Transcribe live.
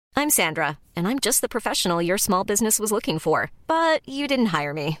I'm Sandra, and I'm just the professional your small business was looking for. But you didn't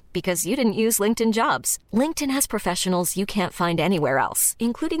hire me because you didn't use LinkedIn Jobs. LinkedIn has professionals you can't find anywhere else,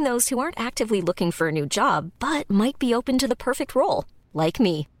 including those who aren't actively looking for a new job, but might be open to the perfect role, like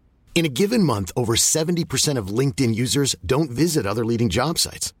me. In a given month, over 70% of LinkedIn users don't visit other leading job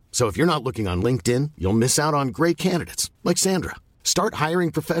sites. So if you're not looking on LinkedIn, you'll miss out on great candidates like Sandra. Start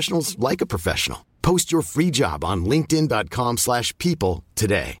hiring professionals like a professional. Post your free job on linkedin.com/people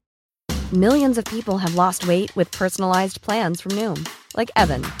today. Millions of people have lost weight with personalized plans from Noom. Like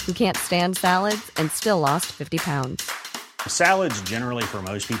Evan, who can't stand salads and still lost 50 pounds. Salads generally for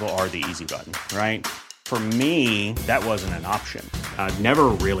most people are the easy button, right? For me, that wasn't an option. I never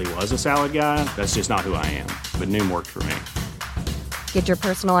really was a salad guy. That's just not who I am. But Noom worked for me. Get your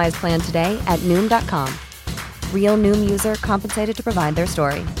personalized plan today at Noom.com. Real Noom user compensated to provide their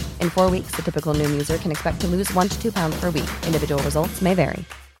story. In 4 weeks, the typical Noom user can expect to lose 1 to 2 pounds per week. Individual results may vary.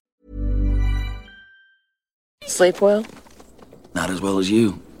 Sleep well? Not as well as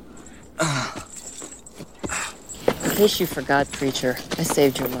you. In case you forgot, Preacher, I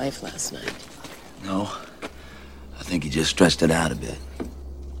saved your life last night. No, I think you just stretched it out a bit.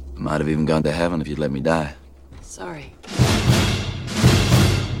 I might have even gone to heaven if you'd let me die. Sorry.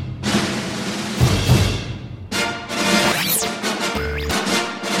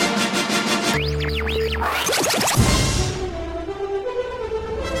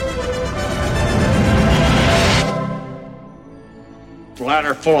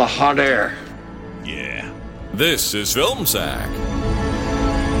 Bladder full of hot air. Yeah. This is Film Sack.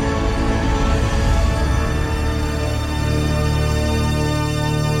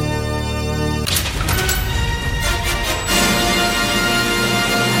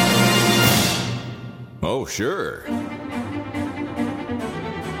 Oh, sure.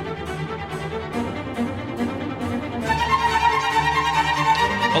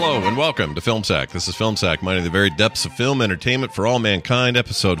 Hello and welcome to Film Sack. This is Film Sack, mining the very depths of film entertainment for all mankind,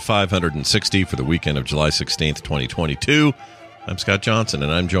 episode 560 for the weekend of July 16th, 2022. I'm Scott Johnson,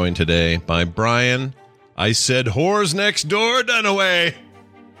 and I'm joined today by Brian. I said whores next door, Dunaway.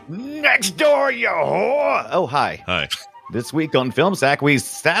 Next door, you whore! Oh, hi. Hi. This week on Film Sack, we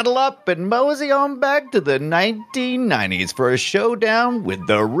saddle up and mosey on back to the 1990s for a showdown with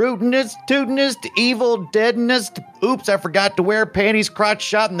the rootinest, tootinest, evil deadnest, oops, I forgot to wear panties, crotch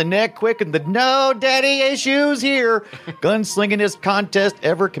shot in the neck quick, and the no daddy issues here, gunslingingest contest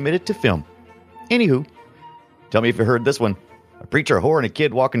ever committed to film. Anywho, tell me if you heard this one. A preacher, a whore, and a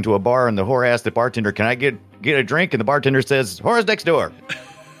kid walk into a bar, and the whore asks the bartender, can I get a drink? And the bartender says, whore's next door.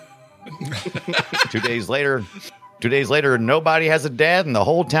 2 days later, nobody has a dad and the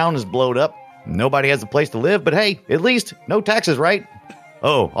whole town is blowed up. Nobody has a place to live, but hey, at least no taxes, right?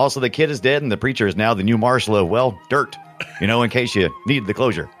 Oh, also the kid is dead and the preacher is now the new marshal of, well, dirt. You know, in case you need the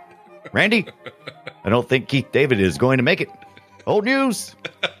closure. Randy, I don't think Keith David is going to make it. Old news.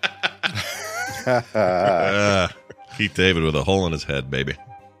 Keith David with a hole in his head, baby.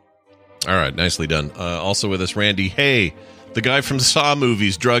 All right, nicely done. Also with us, Randy. Hey, the guy from Saw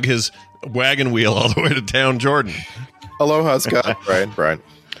movies drug his wagon wheel all the way to town, Jordan. Aloha, Scott. Brian.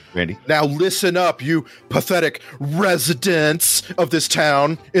 Randy. Now listen up, you pathetic residents of this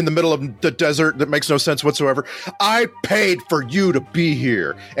town in the middle of the desert that makes no sense whatsoever. I paid for you to be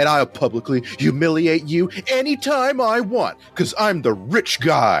here, and I'll publicly humiliate you anytime I want, because I'm the rich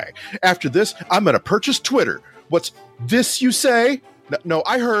guy. After this, I'm going to purchase Twitter. What's this, you say? No,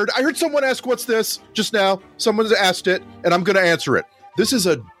 I heard someone ask, what's this? Just now, someone's asked it, and I'm going to answer it. This is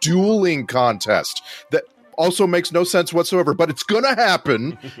a dueling contest that also makes no sense whatsoever, but it's going to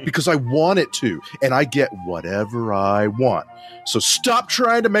happen because I want it to, and I get whatever I want. So stop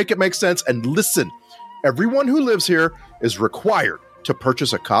trying to make it make sense and listen. Everyone who lives here is required to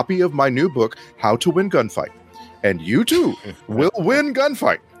purchase a copy of my new book, How to Win Gunfight. And you too will win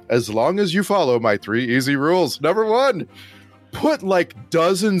gunfight as long as you follow my 3 easy rules. Number 1, put like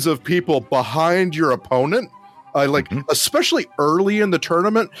dozens of people behind your opponent. Especially early in the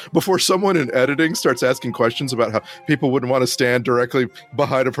tournament, before someone in editing starts asking questions about how people wouldn't want to stand directly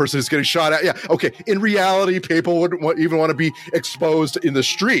behind a person who's getting shot at. Yeah, okay. In reality, people wouldn't even want to be exposed in the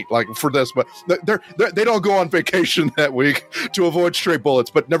street like for this, but they don't go on vacation that week to avoid stray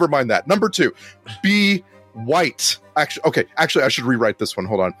bullets. But never mind that. Number 2, be white. Actually, I should rewrite this one.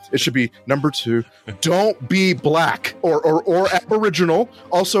 Hold on. It should be number 2. Don't be black or aboriginal.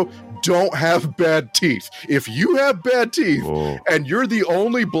 Also, don't have bad teeth. If you have bad teeth and you're the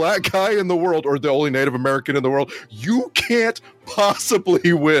only black guy in the world or the only Native American in the world, you can't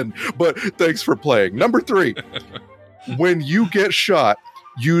possibly win. But thanks for playing. Number 3, when you get shot,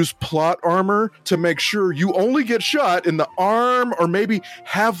 use plot armor to make sure you only get shot in the arm, or maybe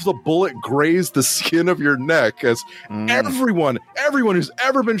have the bullet graze the skin of your neck, as everyone who's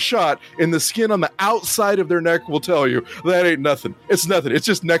ever been shot in the skin on the outside of their neck will tell you that ain't nothing. It's nothing. It's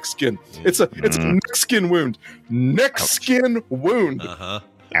just neck skin. It's a neck skin wound. Neck skin wound.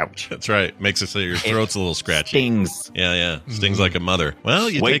 Ouch. That's right. Makes it so your throat's a little scratchy. Stings. Yeah. Stings like a mother. Well,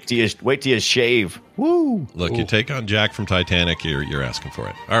 wait till you shave. Woo. Look, you take on Jack from Titanic, you're asking for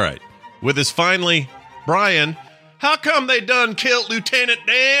it. All right. With us finally, Brian, how come they done killed Lieutenant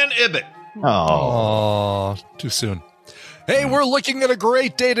Dan Ibbett? Oh, too soon. Hey, we're looking at a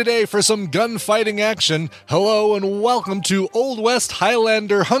great day today for some gunfighting action. Hello and welcome to Old West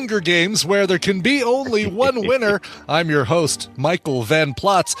Highlander Hunger Games, where there can be only one winner. I'm your host, Michael Van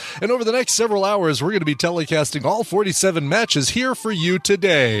Plotz, and over the next several hours, we're going to be telecasting all 47 matches here for you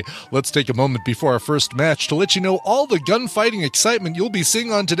today. Let's take a moment before our first match to let you know all the gunfighting excitement you'll be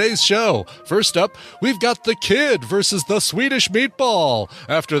seeing on today's show. First up, we've got The Kid versus the Swedish Meatball.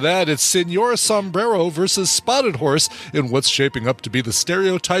 After that, it's Senor Sombrero versus Spotted Horse in what's shaping up to be the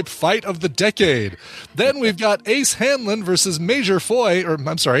stereotype fight of the decade. Then we've got Ace Hanlon versus Mayor Foy,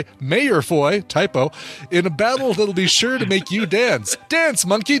 typo, in a battle that'll be sure to make you dance. Dance,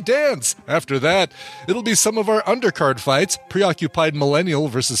 monkey, dance! After that, it'll be some of our undercard fights, Preoccupied Millennial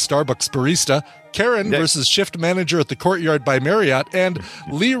versus Starbucks Barista, Karen versus Shift Manager at the Courtyard by Marriott, and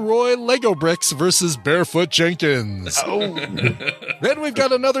Leroy Lego Bricks versus Barefoot Jenkins. Then we've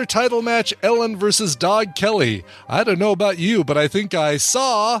got another title match, Ellen versus Dog Kelly. I don't know about you, but I think I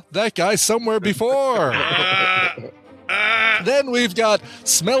saw that guy somewhere before. Then we've got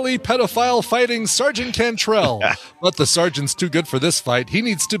smelly pedophile fighting Sergeant Cantrell. But the sergeant's too good for this fight. He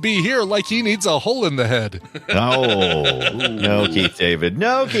needs to be here like he needs a hole in the head. No, Keith David.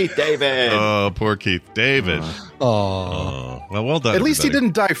 No, Keith David. Oh, poor Keith David. Well done. At least he everybody.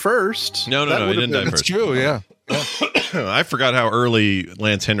 didn't die first. No, he didn't die That's first. true, yeah. I forgot how early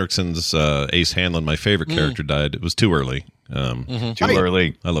Lance Henriksen's Ace Hanlon, my favorite character, died. It was too early. Too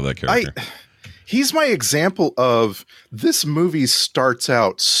early. I love that character. He's my example of this movie starts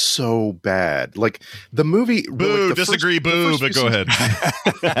out so bad. Like the movie, boo, like disagree, boo, but go ahead.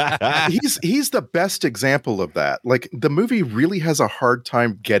 he's the best example of that. Like the movie really has a hard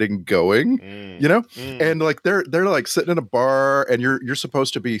time getting going, you know? And like they're like sitting in a bar and you're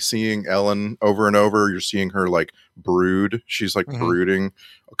supposed to be seeing Ellen over and over. You're seeing her like brood. She's like brooding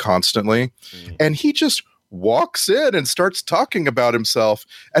constantly. And he just walks in and starts talking about himself.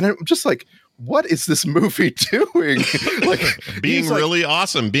 And I'm just like, what is this movie doing? Like being really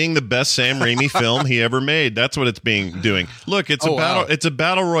awesome, being the best Sam Raimi film he ever made. That's what it's doing. Look, it's it's a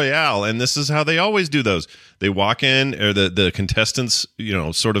battle royale, and this is how they always do those. They walk in, or the contestants,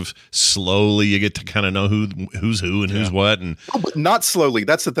 sort of slowly. You get to kind of know who's who and who's what, and but not slowly.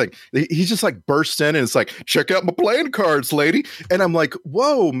 That's the thing. He just like bursts in and it's like, check out my playing cards, lady. And I'm like,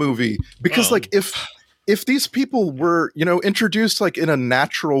 whoa, movie, because like if these people were introduced like in a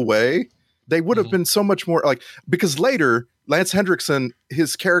natural way, they would have been so much more like, because later Lance Henriksen,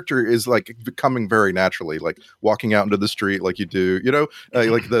 his character is like becoming very naturally, like walking out into the street like you do,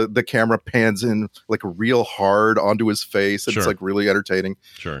 like the camera pans in like real hard onto his face. And It's like really entertaining.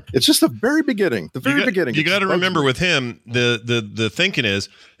 Sure. It's just the very beginning. Beginning. You got to remember with him, the thinking is,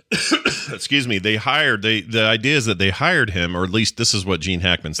 excuse me, the idea is that they hired him, or at least this is what Gene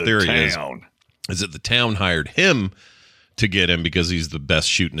Hackman's theory is that the town hired him to get him because he's the best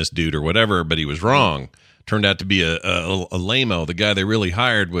shootingest dude or whatever, but he was wrong. Turned out to be a lame-o. The guy they really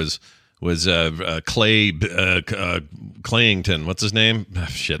hired was Clay Clayington. What's his name?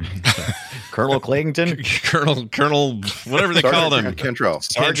 Shit. Colonel Clayington? Colonel, whatever they called him. Cantrell.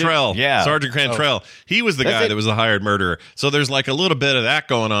 Cantrell. Yeah. Sergeant Cantrell. He was the guy that was the hired murderer. So there's like a little bit of that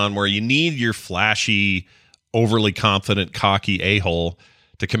going on where you need your flashy, overly confident, cocky a-hole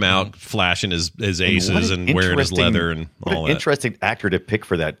to come out flashing his aces and wearing his leather and all that. Interesting actor to pick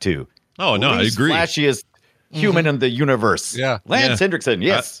for that too. Oh no, I agree. Flashiest human in the universe. Yeah, Lance Henriksen.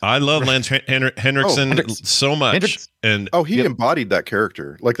 Yes, I love Lance Henriksen so much. He embodied that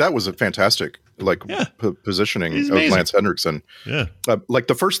character. Like that was a fantastic positioning of Lance Henriksen. Yeah, like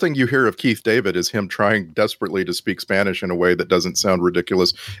the first thing you hear of Keith David is him trying desperately to speak Spanish in a way that doesn't sound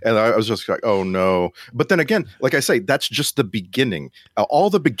ridiculous, and I was just like, oh no. But then again, like I say, that's just the beginning. All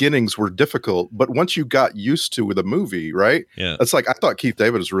the beginnings were difficult, but once you got used to the movie, right? Yeah, it's like I thought Keith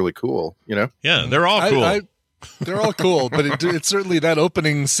David was really cool. Yeah, they're all cool. They're all cool, but it's certainly that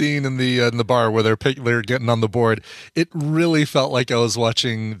opening scene in the bar where they're getting on the board. It really felt like I was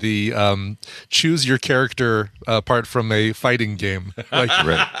watching the choose your character part from a fighting game. Like,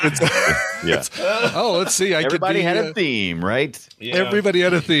 let's see. Everybody had a theme, right? Yeah. Everybody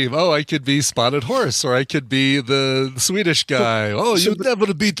had a theme. Oh, I could be Spotted Horse, or I could be the Swedish guy. You'd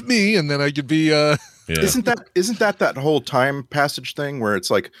never beat me, and then I could be. Isn't that whole time passage thing where it's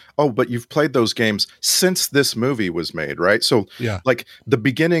like, oh, but you've played those games since this movie was made, right? So, like the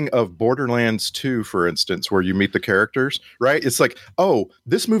beginning of Borderlands 2, for instance, where you meet the characters, right? It's like, oh,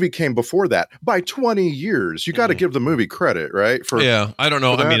 this movie came before that by 20 years. You got to give the movie credit, right? I don't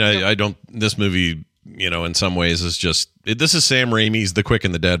know. I mean, I don't. This movie, in some ways is just. This is Sam Raimi's The Quick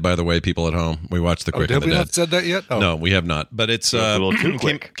and the Dead, by the way, people at home. We watched The Quick and the Dead. Have we not said that yet? Oh. No, we have not. But it's a little too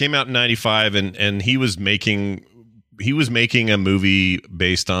quick. Came out in 95, and he was making a movie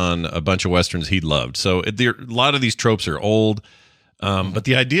based on a bunch of Westerns he loved. So a lot of these tropes are old. But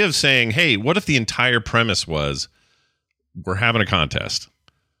the idea of saying, hey, what if the entire premise was we're having a contest?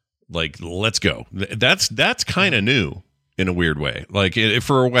 Like, let's go. That's kind of new. In a weird way, like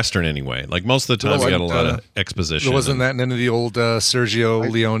for a Western anyway. Like most of the time, we got a lot of exposition. Wasn't that in any of the old Sergio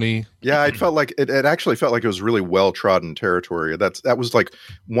Leone? Yeah, it felt like it actually felt like it was really well trodden territory. That was like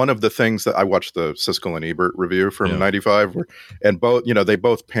one of the things that I watched the Siskel and Ebert review from '95, and both they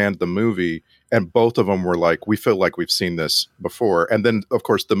both panned the movie, and both of them were like, we feel like we've seen this before. And then of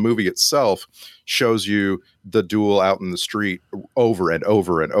course the movie itself shows you the duel out in the street over and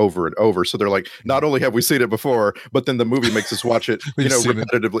over and over and over. So they're like, not only have we seen it before, but then the movie makes us watch it,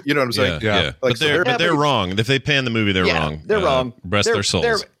 repetitively. You know what I'm saying? Yeah. Like, but they're wrong. If they pan the movie, they're wrong. They're wrong. Rest their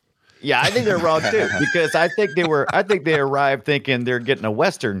souls. Yeah, I think they're wrong too, because I think they arrived thinking they're getting a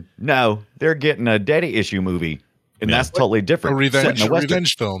Western. No, they're getting a daddy issue movie, and that's totally different. A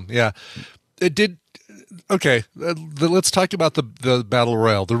revenge film. Yeah, it did. Okay, let's talk about the battle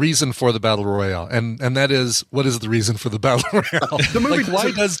royale. The reason for the battle royale, and that is, what is the reason for the battle royale? The movie. Why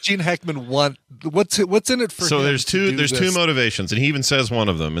does Gene Hackman want what's in it for? So him there's two motivations, and he even says one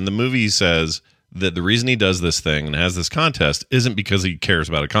of them in the movie. He says that the reason he does this thing and has this contest isn't because he cares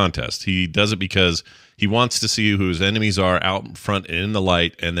about a contest. He does it because he wants to see who his enemies are out front and in the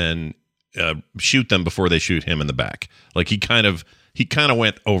light, and then shoot them before they shoot him in the back. Like he kind of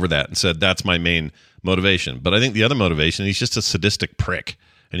went over that and said that's my main motivation. But I think the other motivation, he's just a sadistic prick,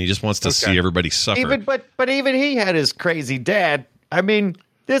 and he just wants to see everybody suffer. But even he had his crazy dad. I mean,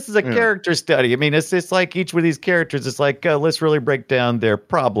 this is a character study. I mean, it's like each one of these characters. It's like let's really break down their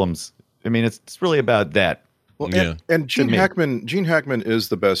problems. I mean, it's really about that. Well, and Gene Hackman is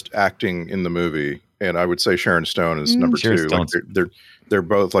the best acting in the movie, and I would say Sharon Stone is number two. Like they're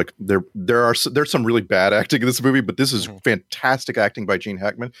both like there's some really bad acting in this movie, but this is fantastic acting by Gene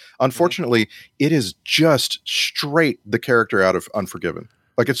Hackman. Unfortunately, it is just straight the character out of Unforgiven.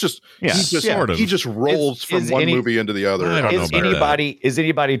 Like it's just he just rolls from one movie into the other. I don't know is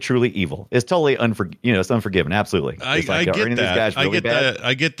anybody truly evil? It's totally it's Unforgiven. Absolutely. I get that.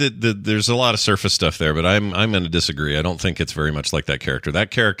 I get that. There's a lot of surface stuff there, but I'm going to disagree. I don't think it's very much like that character.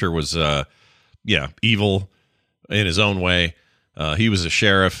 That character was evil in his own way. He was a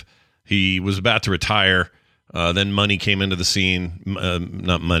sheriff. He was about to retire. Then Money came into the scene.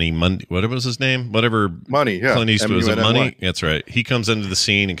 Not Money. Whatever was his name? Whatever. Money. Yeah. Clint Eastwood, was it Money? That's right. He comes into the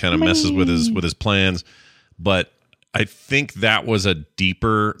scene and kind of messes with his plans. But I think that was a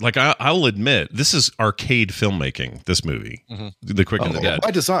deeper. Like I'll admit, this is arcade filmmaking. This movie, The Quick and the Dead,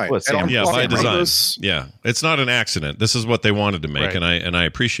 by design. By design. Yeah, it's not an accident. This is what they wanted to make, and I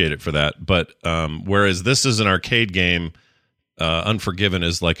appreciate it for that. But whereas this is an arcade game. Unforgiven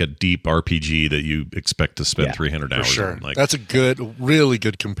is like a deep RPG that you expect to spend 300 hours sure. on. Like, that's a really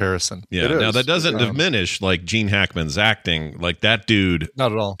good comparison. Yeah. Now that doesn't diminish like Gene Hackman's acting. Like that dude,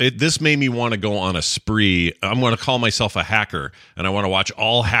 not at all. This made me want to go on a spree. I'm going to call myself a hacker, and I want to watch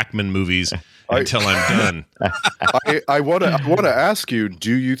all Hackman movies until I'm done. I want to ask you: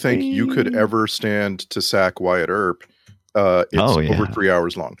 do you think you could ever stand to sack Wyatt Earp? It's over 3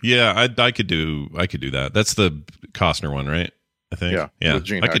 hours long. Yeah, I could do that. That's the Costner one, right? I think. Yeah.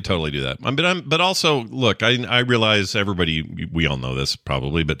 I could totally do that. But also, look, I realize we all know this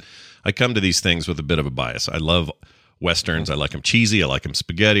probably, but I come to these things with a bit of a bias. I love Westerns. I like them cheesy. I like them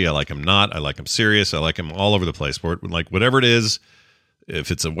spaghetti. I like them not. I like them serious. I like them all over the place. Like whatever it is,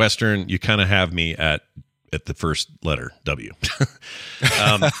 if it's a Western, you kind of have me at the first letter, W.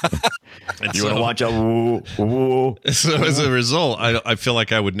 You want to watch a woo. So as a result, I feel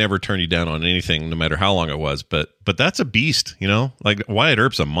like I would never turn you down on anything, no matter how long it was. But that's a beast, Like Wyatt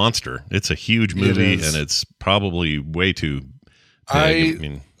Earp's a monster. It's a huge movie, and it's probably way too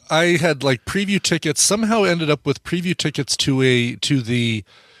big. I had like preview tickets. Somehow ended up with preview tickets to the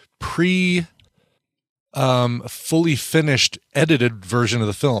fully finished edited version of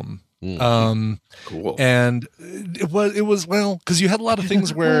the film. Cool. And it was well, because you had a lot of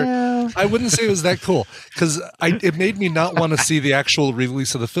things where I wouldn't say it was that cool, because it made me not want to see the actual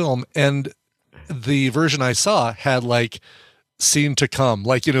release of the film. And the version I saw had like scene to come,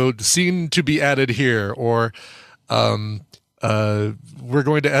 like, scene to be added here, or we're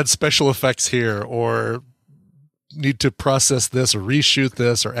going to add special effects here, or need to process this or reshoot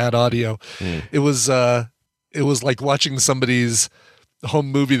this or add audio. It was like watching somebody's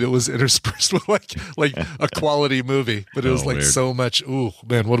home movie that was interspersed with like a quality movie, but it was like weird. So much. Ooh,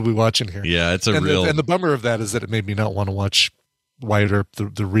 man, what are we watching here? Yeah, it's and the bummer of that is that it made me not want to watch Wyatt Earp,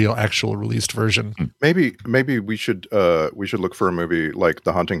 the real actual released version. Maybe we should look for a movie like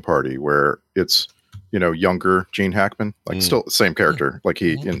The Hunting Party, where it's younger Gene Hackman, like still the same character. Like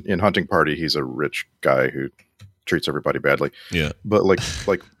he in Hunting Party, he's a rich guy who treats everybody badly. Yeah, but like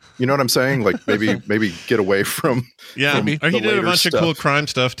you know what I'm saying? Like maybe get away from. Yeah, he did a bunch of cool crime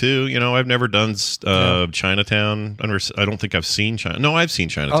stuff too. I've never done Chinatown. I don't think I've seen Chinatown. No, I've seen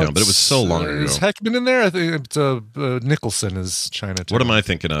Chinatown, but it was so long ago. Is Heckman in there? I think it's Nicholson is Chinatown. What am I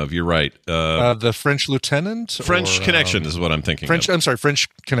thinking of? You're right. The French Lieutenant? French Connection is what I'm thinking of. I'm sorry, French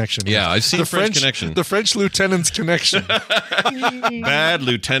Connection. Yeah, I've seen French Connection. The French Lieutenant's Connection. Bad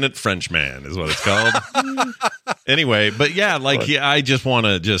Lieutenant Frenchman is what it's called. Anyway, but yeah, I just want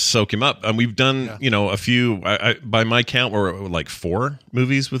to just soak him up. And we've done, a few, by my count, we're like 4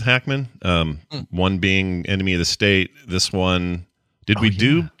 movies with Hackman. One being Enemy of the State. This one, did we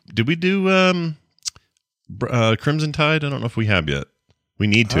do Crimson Tide? I don't know if we have yet. We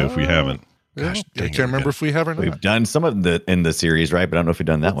need to if we haven't. Gosh, I can't remember if we have or not. We've done some of in the series, right? But I don't know if we've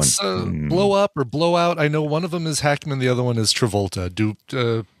done that one. Blow Up or Blow Out. I know one of them is Hackman, the other one is Travolta.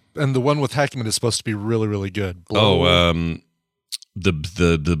 And the one with Hackman is supposed to be really, really good. The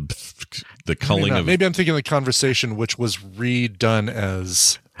culling of. Maybe I'm thinking The Conversation, which was redone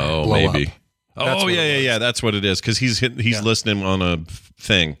as. Oh, Blow maybe. Up. Yeah. That's what it is, because he's listening on a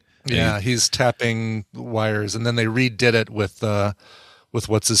thing. Yeah, he's tapping wires, and then they redid it with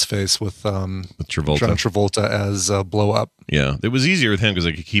what's his face with Travolta. John Travolta as Blow Up. Yeah, it was easier with him because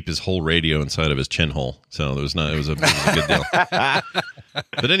I could keep his whole radio inside of his chin hole, so it was a good deal.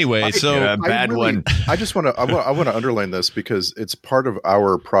 But anyway, bad one. I just want to underline this because it's part of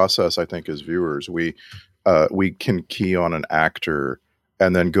our process. I think as viewers, we can key on an actor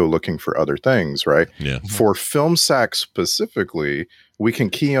and then go looking for other things, right? Yeah. For Film Sack specifically, we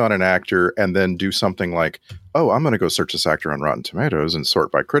can key on an actor and then do something like, oh, I'm going to go search this actor on Rotten Tomatoes and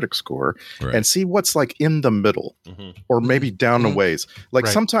sort by critic score and see what's like in the middle or maybe down a ways. Like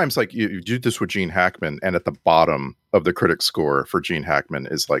sometimes like you do this with Gene Hackman, and at the bottom of the critic score for Gene Hackman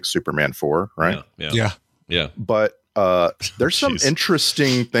is like Superman 4, right? Yeah. But there's some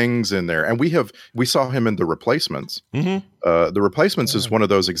interesting things in there, and we saw him in The Replacements. The Replacements is one of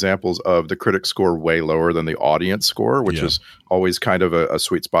those examples of the critic score way lower than the audience score, which is always kind of a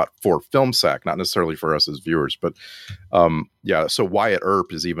sweet spot for Film Sack, not necessarily for us as viewers. But so Wyatt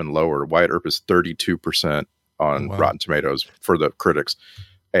Earp is even lower. Wyatt Earp is 32% on Rotten Tomatoes for the critics,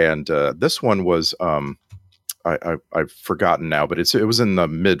 and this one was I've forgotten now, but it was in the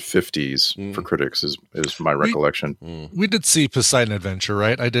mid 50s for critics is my recollection. We did see Poseidon Adventure,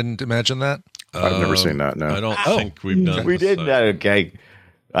 right? I didn't imagine that. I've never seen that. No, I don't think we've done. We did that. Okay,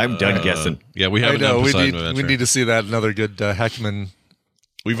 I'm done guessing. Yeah, we haven't done Poseidon Adventure. We need to see that. Another good Hackman.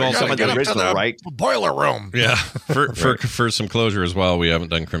 We've also got the original, right? Boiler room. Yeah, for some closure as well. We haven't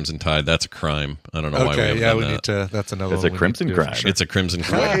done Crimson Tide. That's a crime. I don't know why we haven't done that. Need to. That's another. It's a crimson crime. Sure. It's a crimson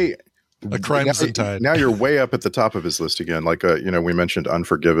crime. A Crimson Tide. Now you're way up at the top of his list again. Like we mentioned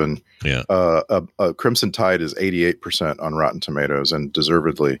Unforgiven. Yeah. Crimson Tide is 88% on Rotten Tomatoes, and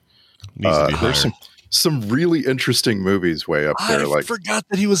deservedly. Needs to be higher. There's some really interesting movies way up there. I forgot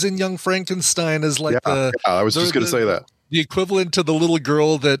that he was in Young Frankenstein as I was just going to say that. The equivalent to the little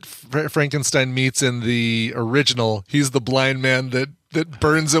girl that Frankenstein meets in the original. He's the blind man that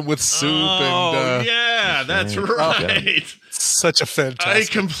burns him with soup. Yeah, that's right. Such a fantastic.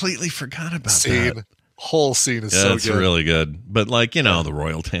 I completely forgot about scene. That. Whole scene is so good. It's really good. But the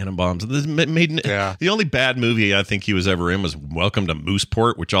Royal Tenenbaums. The only bad movie I think he was ever in was Welcome to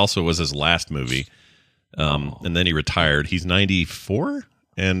Mooseport, which also was his last movie. And then he retired. He's 94,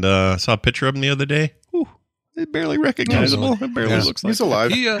 and saw a picture of him the other day. Ooh, barely recognizable. It barely looks like he's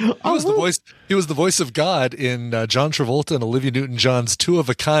alive. He was the voice. He was the voice of God in John Travolta and Olivia Newton-John's Two of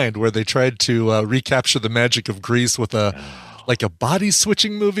a Kind, where they tried to recapture the magic of Greece with a like a body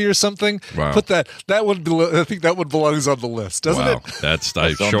switching movie or something. Wow. Put that would I think that one belongs on the list, doesn't it? That's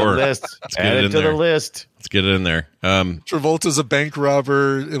on sure. the list. Let's Add get it in to there. the list. Let's get it in there. Travolta's a bank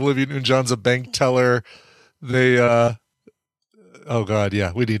robber. Olivia Newton-John's a bank teller. They oh god,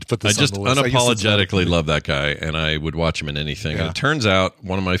 yeah, we need to put this I just on the list. unapologetically love that guy, and I would watch him in anything. Yeah. And it turns out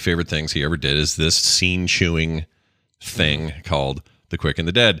one of my favorite things he ever did is this scene chewing thing called The Quick and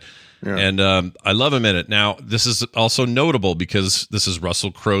the Dead. Yeah. And I love him in it. Now, this is also notable because this is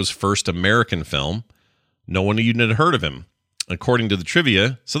Russell Crowe's first American film. No one even had heard of him, according to the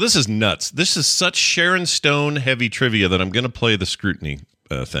trivia. So this is nuts. This is such Sharon Stone heavy trivia that I'm going to play the scrutiny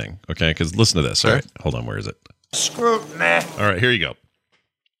thing. Okay, because listen to this. All right, hold on. Where is it? Scrutiny. All right, here you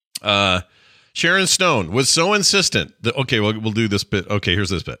go. Sharon Stone was so insistent that, okay, we'll do this bit. Okay, here's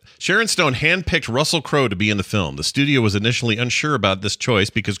this bit. Sharon Stone handpicked Russell Crowe to be in the film. The studio was initially unsure about this choice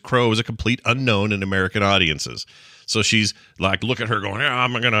because Crowe was a complete unknown in American audiences. So she's like, look at her going,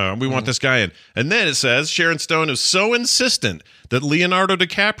 yeah, we want this guy in. And then it says Sharon Stone is so insistent that Leonardo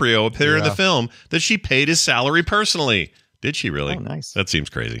DiCaprio appear in the film that she paid his salary personally. Did she really? Oh, nice. That seems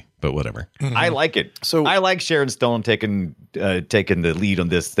crazy, but whatever. I like it. So I like Sharon Stone taking the lead on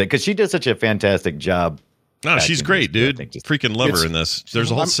this thing because she did such a fantastic job. No, she's great, dude. Freaking love her in this. There's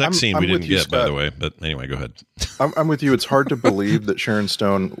a whole sex scene we didn't get, by the way. But anyway, go ahead. I'm with you. It's hard to believe that Sharon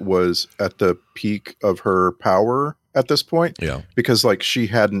Stone was at the peak of her power at this point. Yeah. Because like she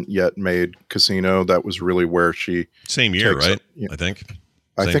hadn't yet made Casino. That was really where she same year, right? I think.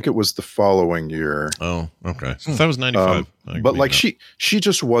 I think it was the following year. Oh, okay. So that was 95. But like she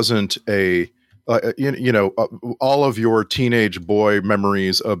just wasn't a all of your teenage boy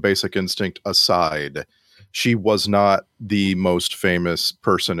memories of Basic Instinct aside, she was not the most famous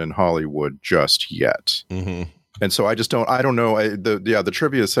person in Hollywood just yet. Mm-hmm. And so I don't know. The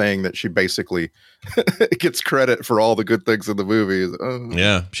trivia is saying that she basically gets credit for all the good things in the movies.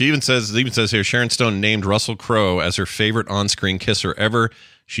 Yeah. She even says here, Sharon Stone named Russell Crowe as her favorite on-screen kisser ever.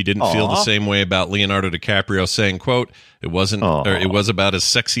 She didn't feel the same way about Leonardo DiCaprio, saying, quote, it was about as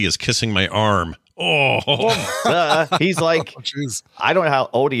sexy as kissing my arm. He's like, I don't know how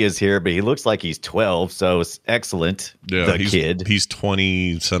old he is here, but he looks like he's 12. So it's excellent. Yeah, kid. He's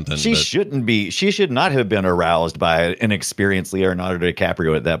 20 something. She should not have been aroused by an experienced Leonardo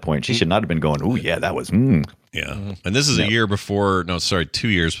DiCaprio at that point. She should not have been going, oh yeah, that was, Yeah. And this is 2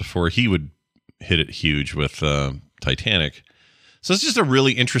 years before he would hit it huge with Titanic. So it's just a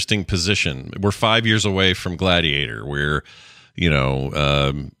really interesting position. We're 5 years away from Gladiator. We're,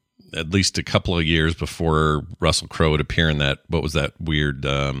 at least a couple of years before Russell Crowe would appear in that, what was that weird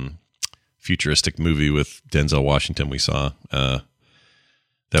futuristic movie with Denzel Washington we saw? That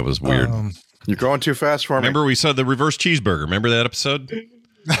was weird. You're going too fast for me. Remember we saw the reverse cheeseburger. Remember that episode?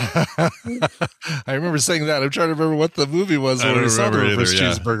 I remember saying that. I'm trying to remember what the movie was when we saw the reverse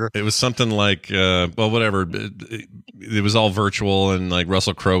cheeseburger. It was something like, whatever. It was all virtual, and like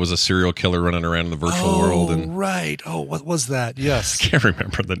Russell Crowe was a serial killer running around in the virtual world. And right. Oh, what was that? Yes. I can't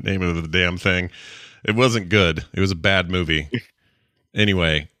remember the name of the damn thing. It wasn't good. It was a bad movie.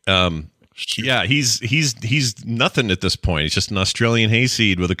 Anyway, yeah, he's nothing at this point. He's just an Australian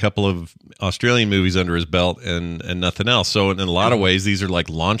hayseed with a couple of Australian movies under his belt and nothing else. So in a lot of ways, these are like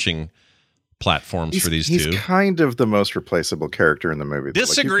launching platforms for these two. He's kind of the most replaceable character in the movie.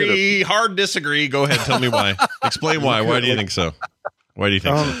 Disagree. Hard disagree. Go ahead. Tell me why. Explain why. Why do you think so? Why do you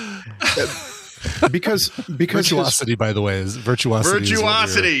think so? Because virtuosity, by the way, is virtuosity.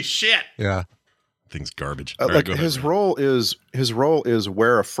 Virtuosity. Shit. Yeah. Thing's garbage. Like his role is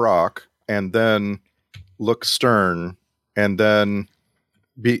wear a frock and then look stern and then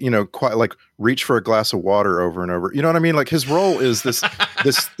be, quite like reach for a glass of water over and over. You know what I mean? Like his role is this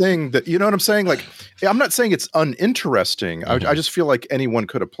thing that, you know what I'm saying? Like, I'm not saying it's uninteresting. Mm-hmm. I just feel like anyone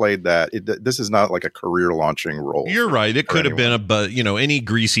could have played that. This is not like a career launching role. You're right. It could have been any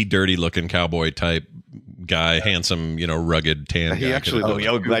greasy, dirty looking cowboy type guy, handsome, rugged tan guy.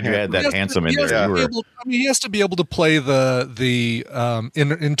 I'm glad you had that handsome in there. He has to be able to play the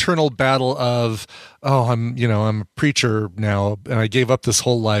internal battle of, I'm a preacher now and I gave up this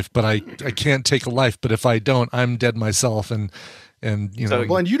whole life, but I can't take a life. But if I don't, I'm dead myself. And you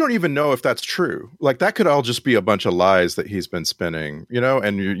don't even know if that's true. Like that could all just be a bunch of lies that he's been spinning,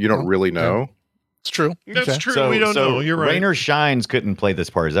 and you don't really know. It's true. That's true. We don't know. You're right. Rainer Shines couldn't play this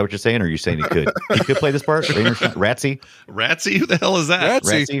part. Is that what you're saying? Or are you saying he could? He could play this part? Ratsy? Ratsy? Who the hell is that?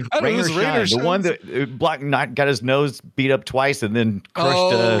 Ratsy. Rainer Shines. The one that got his nose beat up twice and then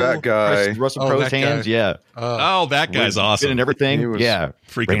crushed that guy. Crushed Russell Crowe's hands. Yeah. That guy's awesome. And everything. Yeah.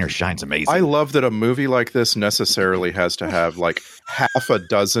 Rainer Shine's amazing. I love that a movie like this necessarily has to have like half a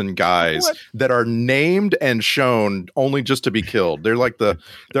dozen guys that are named and shown only just to be killed. They're like the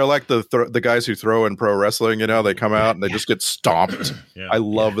guys who throw in pro wrestling. You know, they come out and they just get stomped. I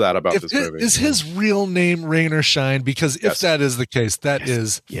love that about this movie. Is his real name Rainer Shine? Because if that is the case, that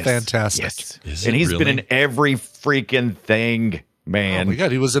is fantastic. Yes. And he's been in every freaking thing. Man, oh my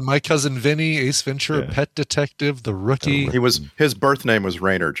God, he was in My Cousin Vinny, Ace Ventura, Pet Detective, The Rookie. His birth name was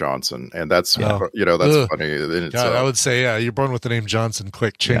Rainer Johnson, and that's funny. God, I would say, you're born with the name Johnson.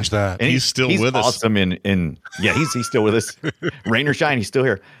 Quick, change that. And he's still with us. Awesome he's still with us. Rainer Shine, he's still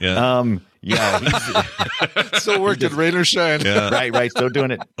here. He's still working Rainer Shine. Right, still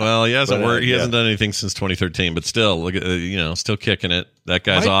doing it. Well, he hasn't worked. He hasn't done anything since 2013, but still, look at still kicking it. That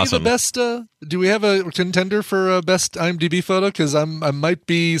guy's awesome. Be the best. Do we have a contender for best IMDb photo? Because I might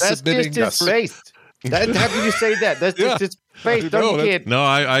be submitting. That's just his face. How can you say that? That's just his face. No,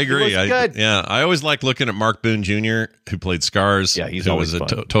 I agree. Good. I always like looking at Mark Boone Jr., who played Scars. Yeah, he's who always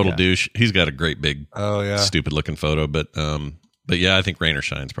was a total douche. He's got a great big, stupid looking photo. But yeah, I think Rainer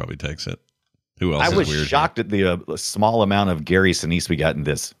Shines probably takes it. Who else? I was shocked at the small amount of Gary Sinise we got in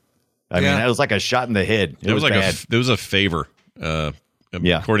this. I mean, it was like a shot in the head. It was like bad. It was a favor.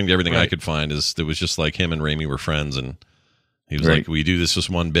 According to everything I could find, it was just like him and Raimi were friends, and he was like, "We do this just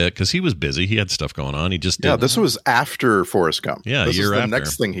one bit," because he was busy. He had stuff going on. He just didn't. This was after Forrest Gump. Yeah, this year was the after.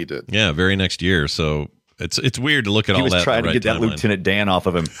 next thing he did. Yeah, very next year. So it's weird to look at all that. He was trying to get that Lieutenant Dan off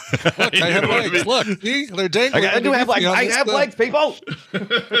of him. Look, I have legs. Look, see, they're dangling. I do have legs. I have legs, people.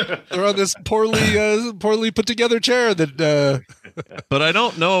 They're on this poorly put together chair that. But I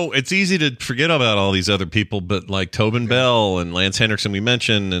don't know. It's easy to forget about all these other people, but like Tobin Bell and Lance Henriksen we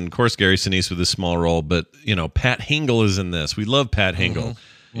mentioned, and of course Gary Sinise with his small role. But Pat Hingle is in this. We love Pat Hingle.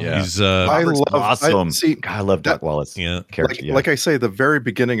 Yeah, he's I love Doc Wallace. Yeah, like I say, the very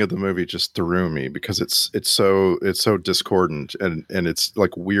beginning of the movie just threw me because it's so discordant and it's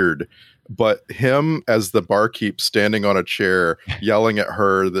like weird. But him as the barkeep standing on a chair yelling at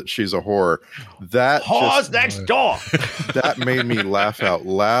her that she's a whore, that whore's next door. That made me laugh out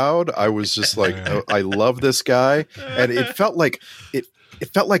loud. I was just like, I love this guy, and it felt like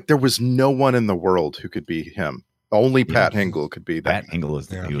there was no one in the world who could be him. Only Pat Hingle could be that. Pat Hingle is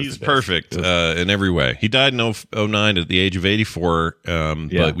he's perfect in every way. He died in 2009 at the age of 84,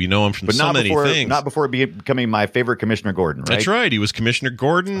 but we know him from so many things. Not before becoming my favorite Commissioner Gordon, right? That's right. He was Commissioner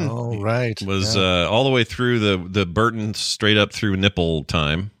Gordon. Oh, right. Was all the way through the Burton straight up through nipple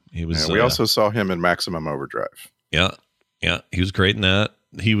time. He was. We also saw him in Maximum Overdrive. Yeah. He was great in that.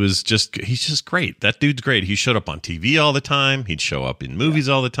 He's just great. That dude's great. He showed up on TV all the time. He'd show up in movies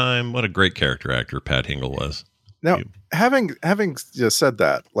all the time. What a great character actor Pat Hingle was. Now, having just said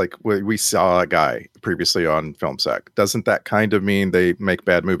that, like we saw a guy previously on Film Sack, doesn't that kind of mean they make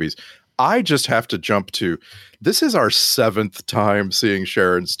bad movies? I just have to jump to, this is our 7th time seeing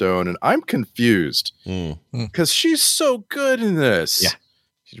Sharon Stone, and I'm confused because she's so good in this. Yeah.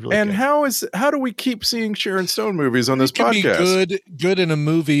 She's really good. How do we keep seeing Sharon Stone movies on this podcast? Be good in a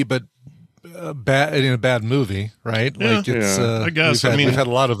movie, but bad in a bad movie, right? Yeah, I guess. We've had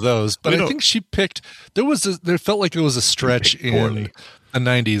a lot of those, but I think she picked. There felt like there was a stretch in the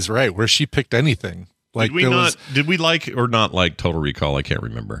 90s, right, where she picked anything. Like did we like or not like Total Recall? I can't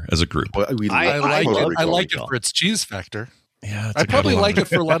remember as a group. Well, I like it for its cheese factor. Yeah, I probably like it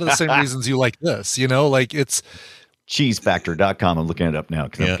for a lot of the same reasons you like this. Like it's. Cheesefactor.com. I'm looking it up now.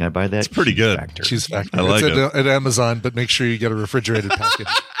 Can I buy that? It's pretty good. Cheese Factor. I like it. At Amazon, but make sure you get a refrigerated package.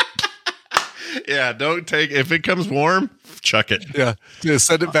 Yeah, don't take if it comes warm, chuck it. Yeah,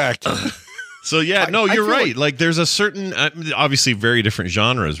 send it back. So you're right. Like there's a certain, obviously very different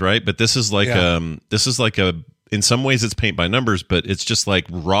genres, right? But this is like in some ways it's paint by numbers, but it's just like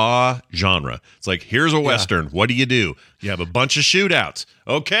raw genre. It's like here's a Western. What do? You have a bunch of shootouts.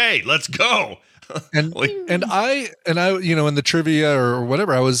 Okay, let's go. And I in the trivia or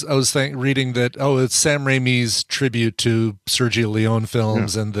whatever I was reading that it's Sam Raimi's tribute to Sergio Leone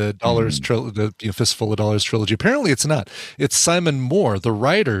films and the Dollars the Fistful of Dollars trilogy. Apparently it's not. It's Simon Moore, the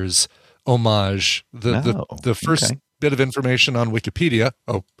writer's homage. The bit of information on Wikipedia,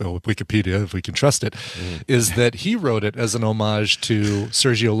 Wikipedia, if we can trust it, is that he wrote it as an homage to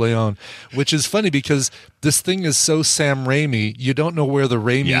Sergio Leone, which is funny because this thing is so Sam Raimi, you don't know where the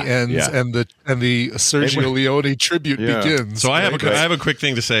Raimi ends and the Sergio Leone tribute begins. So I have a quick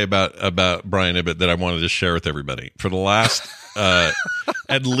thing to say about Brian Ibbott that I wanted to share with everybody. For the last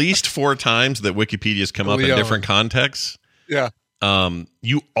at least 4 times that Wikipedia's come up in different contexts. Yeah.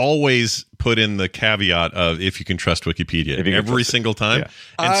 You always put in the caveat of if you can trust Wikipedia every single time.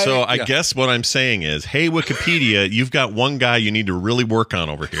 And so I guess what I'm saying is, hey, Wikipedia, you've got one guy you need to really work on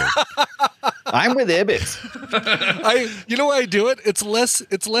over here. I'm with Ibbott. You know why I do it? It's less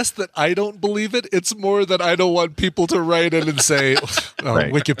that I don't believe it. It's more that I don't want people to write in and say,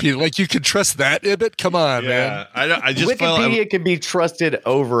 Wikipedia, like you can trust that, Ibbott? Come on, man. I just Wikipedia can be trusted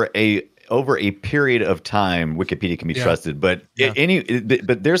over a period of time. Wikipedia can be trusted, but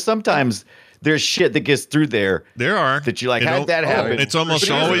but there's sometimes there's shit that gets through there. There are that you like. How did that happen? It's almost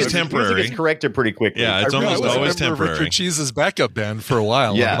always temporary. It's corrected pretty quickly. Yeah, it's almost always temporary. Richard Cheese's backup band for a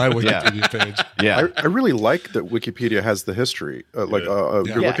while on my Wikipedia page. Yeah, I really like that Wikipedia has the history. You're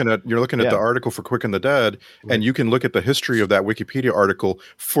looking at the article for Quick and the Dead, and you can look at the history of that Wikipedia article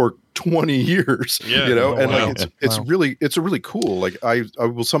for 20 years. Yeah, it's really cool. Like I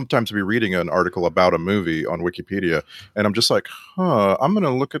will sometimes be reading an article about a movie on Wikipedia, and I'm just like, I'm going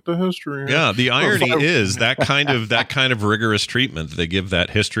to look at the history. Yeah, the irony is that kind of rigorous treatment that they give that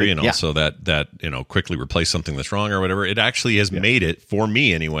history and also that quickly replace something that's wrong or whatever. It actually has made it, for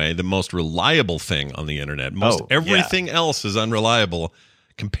me anyway, the most reliable thing on the internet. Everything else is unreliable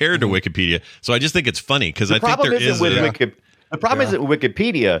compared to Wikipedia. So I just think it's funny because I think there is the problem isn't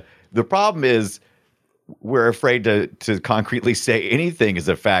Wikipedia. The problem is we're afraid to concretely say anything is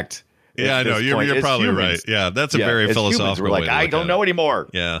a fact. Yeah, I know. You're probably right. Yeah, that's a very philosophical we're way I don't know anymore.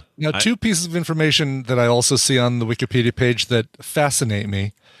 Yeah. Now, 2 pieces of information that I also see on the Wikipedia page that fascinate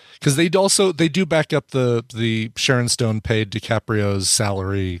me, because they do back up the Sharon Stone paid DiCaprio's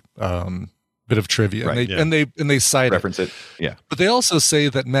salary bit of trivia, and they cite reference it. Yeah, but they also say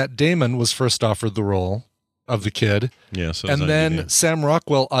that Matt Damon was first offered the role of the kid. Yeah, so and then Sam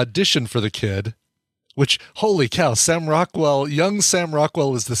Rockwell auditioned for the kid. Which, holy cow, young Sam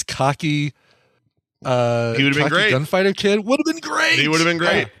Rockwell was this cocky, he would have been great. Gunfighter kid. Would have been great. He would have been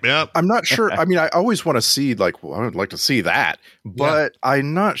great. Yeah. I'm not sure. I mean, I always want to see, I would like to see that, but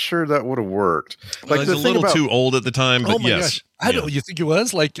I'm not sure that would have worked. He's a little too old at the time, but gosh. I don't. You think he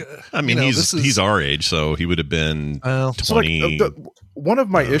was? I mean, he's our age, so he would have been 20. One of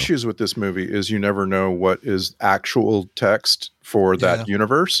my issues with this movie is you never know what is actual text for that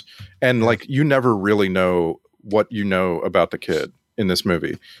universe, and you never really know what you know about the kid in this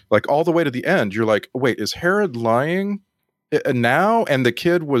movie. All the way to the end, you're like, wait, is Herod lying now and the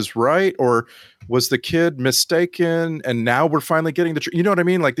kid was right, or was the kid mistaken and now we're finally getting the you know what I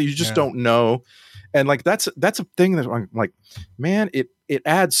mean? You just don't know. And that's a thing that I'm like, man, it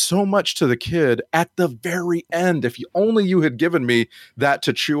adds so much to the kid at the very end. If you had given me that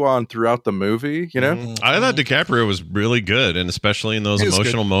to chew on throughout the movie, I thought DiCaprio was really good, and especially in those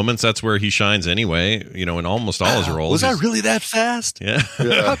emotional moments, that's where he shines anyway. In almost all his roles. Was I really that fast? Yeah.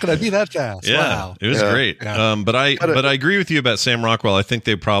 How could I be that fast? Yeah, wow, it was great. Yeah. But I agree with you about Sam Rockwell. I think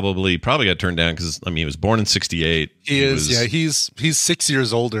they probably got turned down because he was born in '68. He's 6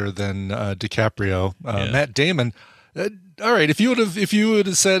 years older than DiCaprio. Matt Damon. All right, if you would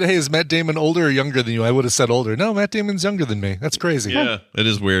have said, "Hey, is Matt Damon older or younger than you?" I would have said older. No, Matt Damon's younger than me. That's crazy. Yeah, it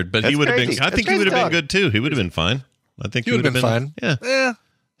is weird, but he would have been. I think he would have been good too. He would have been fine. I think he would have been fine. Yeah.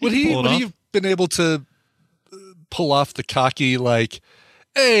 Would he have been able to pull off the cocky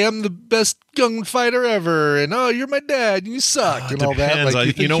 "Hey, I'm the best gunfighter ever," and "Oh, you're my dad, and you suck," and all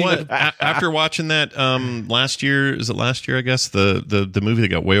that? You know what? After watching that last year, is it last year? I guess the movie that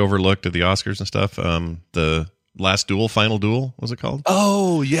got way overlooked at the Oscars and stuff. The Final Duel, was it called?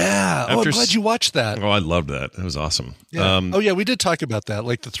 Oh yeah. I'm glad you watched that. Oh, I loved that. It was awesome. Yeah. We did talk about that,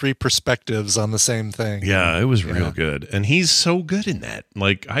 the 3 perspectives on the same thing. Yeah, it was real good, and he's so good in that.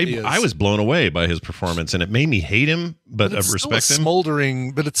 I was blown away by his performance, and it made me hate him, but respect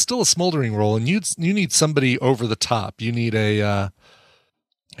him. But it's still a smoldering role, and you need somebody over the top. You need a.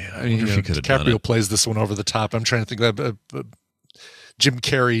 DiCaprio plays this one over the top. I'm trying to think of a Jim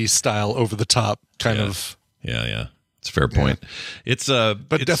Carrey style over the top kind of. Yeah. It's a fair point. It's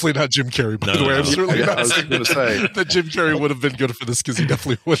definitely not Jim Carrey, by the way. I'm certainly not I was going to say that Jim Carrey would have been good for this because he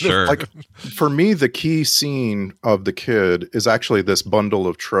definitely would have. Sure. For me, the key scene of the kid is actually this bundle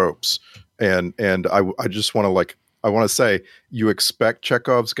of tropes. And I just want to I want to say you expect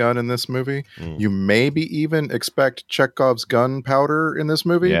Chekhov's gun in this movie. You maybe even expect Chekhov's gunpowder in this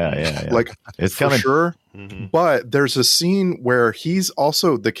movie. Yeah. Like It's for coming. sure. But there's a scene where he's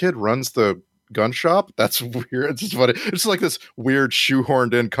also the kid runs the gun shop. That's weird. It's just funny. It's like this weird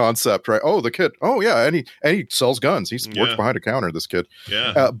shoehorned in concept, right? Oh, the kid. Oh yeah, and he sells guns. He works behind a counter. This kid.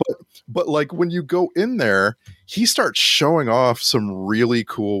 Yeah. But like when you go in there, he starts showing off some really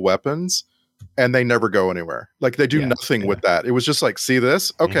cool weapons, and they never go anywhere. Like they do nothing with that. It was just like, see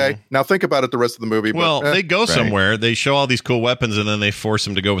this? Okay, now think about it the rest of the movie. Well, but, they go somewhere. They show all these cool weapons, and then they force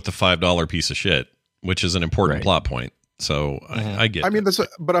him to go with the $5 piece of shit, which is an important plot point. So I get. I mean,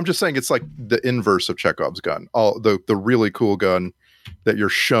 but I'm just saying it's like the inverse of Chekhov's gun. All the really cool gun that you're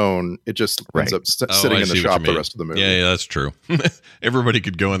shown, it just ends up sitting in the shop the rest of the movie. Yeah, that's true. Everybody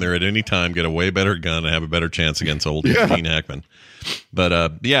could go in there at any time, get a way better gun, and have a better chance against old Gene Hackman. But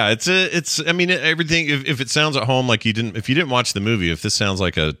it's. I mean, everything. If it sounds at home like if you didn't watch the movie, if this sounds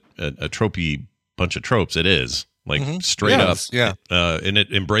like a tropey bunch of tropes, it is. Like straight up, and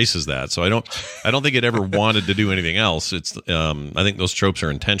it embraces that. So I don't think it ever wanted to do anything else. It's I think those tropes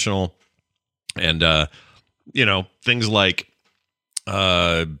are intentional, and things like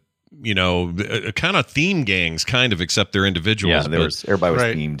kind of theme gangs, kind of, except they're individuals. Yeah, everybody was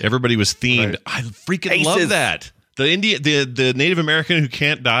themed. Everybody was themed. Right. I freaking love that. The Native American who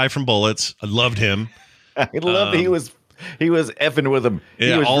can't die from bullets. I loved him. I loved he was effing with them.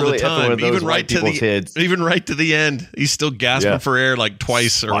 Yeah, he was all really the time. Effing with those Even right to the kids. Even right to the end, he's still gasping for air like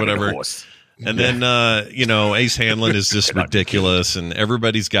twice or whatever. And then Ace Hanlon is just ridiculous, and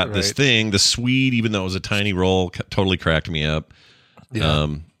everybody's got this thing. The Swede, even though it was a tiny role, totally cracked me up. Yeah.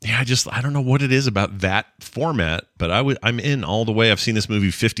 I don't know what it is about that format, but I'm in all the way. I've seen this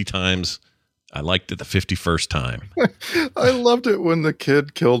movie 50 times. I liked it the 51st time. I loved it when the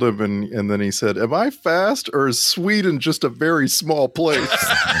kid killed him and then he said, "Am I fast or is Sweden just a very small place?"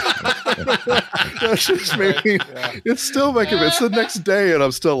 That just made me, it's still making me, it's the next day and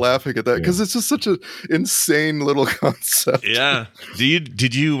I'm still laughing at that because it's just such an insane little concept. Yeah.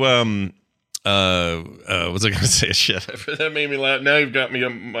 Did you was I going to say? Shit. That made me laugh. Now you've got me.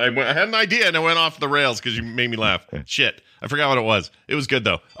 I had an idea and I went off the rails because you made me laugh. Shit. I forgot what it was. It was good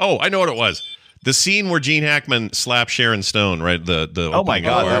though. Oh, I know what it was. The scene where Gene Hackman slapped Sharon Stone, right? The oh my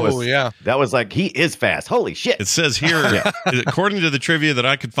God, bar. that was like, he is fast. Holy shit! It says here, according to the trivia that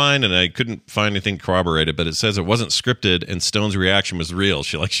I could find, and I couldn't find anything corroborated, but it says it wasn't scripted, and Stone's reaction was real.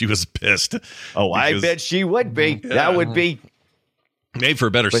 She was pissed. Oh, I bet she would be. Yeah. That would be made for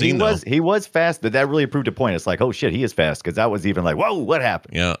a better scene. He was fast, but that really proved a point. It's like, oh shit, he is fast, because that was even like, whoa, what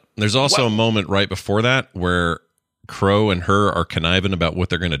happened? Yeah. There's also a moment right before that where Crow and her are conniving about what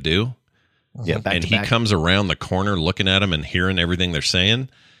they're going to do. Yeah, and he comes around the corner looking at him and hearing everything they're saying.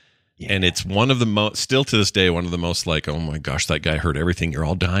 Yeah. And it's one of the most, still to this day, one of the most like, oh my gosh, that guy heard everything. You're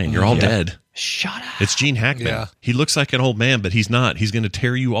all dying. You're all dead. Shut up. It's Gene Hackman. Yeah. He looks like an old man, but he's not. He's going to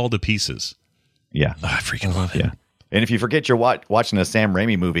tear you all to pieces. Yeah. Oh, I freaking love it. Yeah. And if you forget you're watching a Sam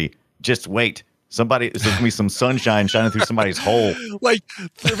Raimi movie, just wait. There's going to be some sunshine shining through somebody's hole. Like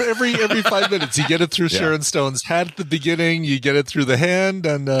every 5 minutes, you get it through Sharon Stone's head at the beginning. You get it through the hand,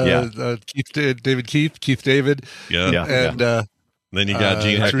 and Keith David. Yeah. And then you got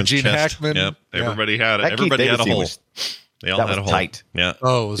Gene Hackman's Gene chest. Hackman. Yep. Everybody had it. Everybody had a hole. They all had a hole. Tight. Yeah.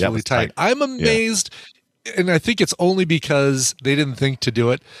 Oh, it was really tight. I'm amazed. And I think it's only because they didn't think to do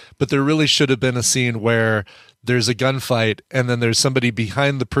it, but there really should have been a scene where there's a gunfight and then there's somebody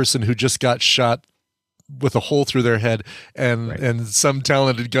behind the person who just got shot with a hole through their head, and some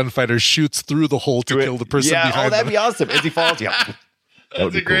talented gunfighter shoots through the hole to kill the person behind them. That'd be awesome. As he falls,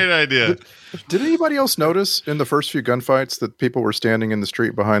 That's a great idea. Did anybody else notice in the first few gunfights that people were standing in the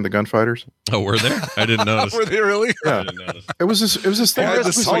street behind the gunfighters? Oh, were there? I didn't notice. Were they really? Yeah. It was this thing.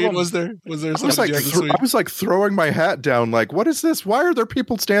 Was there? I was like throwing my hat down, like, what is this? Why are there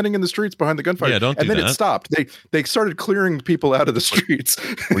people standing in the streets behind the gunfighters? Yeah, don't do and then that. It stopped. They started clearing people out of the streets.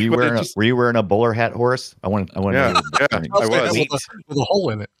 Were you wearing a bowler hat, Horace? I want. Yeah, I was with a hole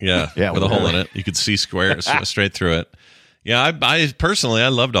in it. Yeah, with a hole in it. You could see straight through it. Yeah, I personally, I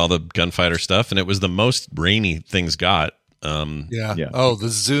loved all the gunfighter stuff, and it was the most rainy things got. Yeah. Oh, the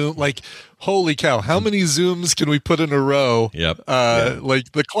zoom! Like, holy cow! How many zooms can we put in a row? Yep.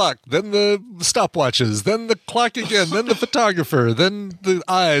 Like the clock, then the stopwatches, then the clock again, then the photographer, then the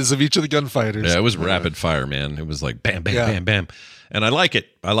eyes of each of the gunfighters. Yeah, it was rapid fire, man. It was like bam, bam, bam, bam. And I like it.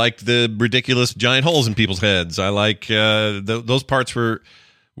 I like the ridiculous giant holes in people's heads. I like those parts were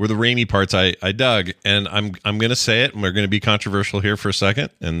the rainy parts I dug, and I'm going to say it, and we're going to be controversial here for a second,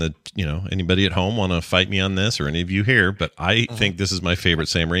 and anybody at home want to fight me on this, or any of you here, but I think this is my favorite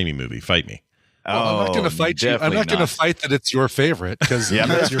Sam Raimi movie. Fight me. I'm not going to fight you. I'm not going to fight that it's your favorite because Yeah,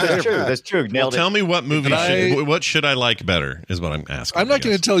 it's your favorite. true. That's true. Nailed Tell me what movie I- what should I like better is what I'm asking. I'm not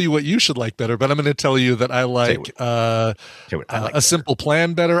going to tell you what you should like better, but I'm going to tell you that I like A Simple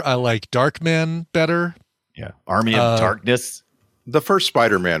Plan better. I like Darkman better. Yeah, Army of Darkness. The first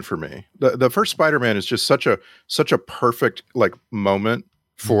Spider-Man for me. The first Spider-Man is just such a perfect like moment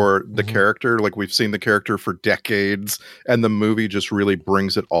for the character. Like we've seen the character for decades, and the movie just really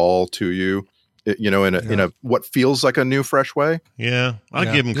brings it all to you. In a what feels like a new, fresh way. Yeah, I'll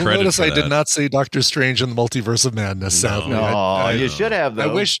give him You'll credit. notice for I that. did not say Doctor Strange and the Multiverse of Madness. Sadly, You should have though.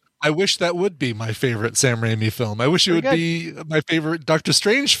 I wish that would be my favorite Sam Raimi film. I wish it would be my favorite Doctor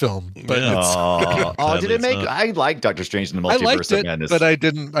Strange film. But did it make? I like Doctor Strange and the I Multiverse liked of it, Madness, but I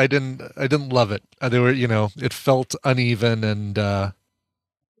didn't love it. They were, it felt uneven, and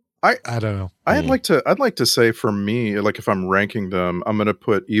I don't know. I'd like to say for me, like if I'm ranking them, I'm going to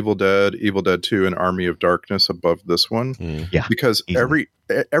put Evil Dead 2, and Army of Darkness above this one. Yeah, because every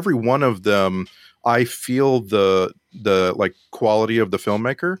one of them, I feel the like quality of the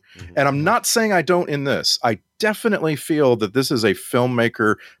filmmaker, and I'm not saying I don't in this. I definitely feel that this is a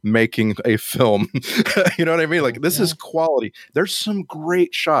filmmaker making a film. You know what I mean? Like this is quality. There's some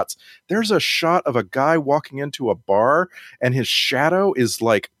great shots. There's a shot of a guy walking into a bar, and his shadow is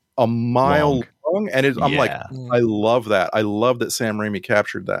like a mile long, and I'm like, I love that. I love that Sam Raimi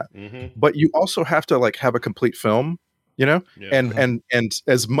captured that. But you also have to like have a complete film, and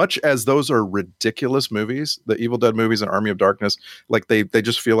as much as those are ridiculous movies, the Evil Dead movies and Army of Darkness, like they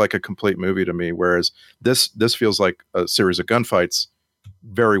just feel like a complete movie to me. Whereas this feels like a series of gunfights,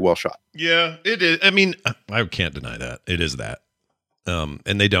 very well shot. Yeah, it is. I mean, I can't deny that it is that.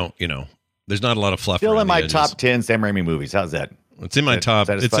 And they don't, there's not a lot of fluff. Still in my top 10 Sam Raimi movies. How's that? It's in my top.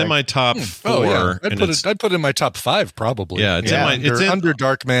 It's in my top 4. Oh, yeah. I'd put it in my top 5 probably. Yeah, it's under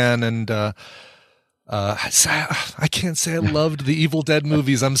Darkman and. I can't say I loved the Evil Dead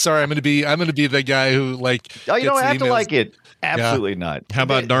movies. I'm sorry. I'm going to be the guy who like. Oh, you don't have to like it. Absolutely not. How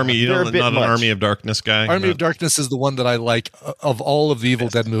about Army? You don't not an Army of Darkness guy. Army of Darkness is the one that I like of all of the Evil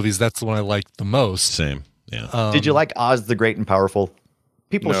Dead movies. That's the one I like the most. Same. Yeah. Did you like Oz the Great and Powerful?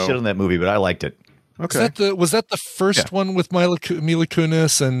 People shit on that movie, but I liked it. Okay. Was that the first one with Mila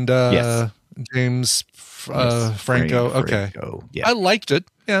Kunis and James Franco? Okay. Yeah. I liked it.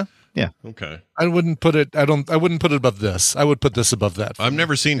 Yeah. Yeah. Okay. I wouldn't put it above this. I would put this above that. I've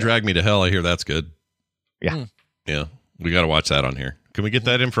never seen Drag Me to Hell. I hear that's good. Yeah. Yeah. We got to watch that on here. Can we get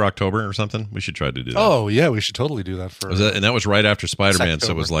that in for October or something? We should try to do that. Oh, yeah, we should totally do that for. And that was right after Spider-Man,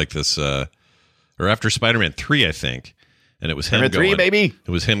 so it was like this or after Spider-Man 3, I think. And it was him going, 3, baby. It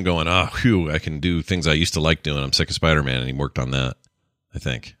was him going, "Oh, phew, I can do things I used to like doing. I'm sick of Spider-Man," and he worked on that. I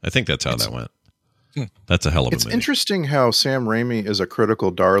think that's how that went. That's a hell of a movie. It's interesting how Sam Raimi is a critical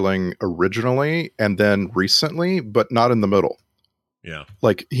darling originally and then recently, but not in the middle. Yeah.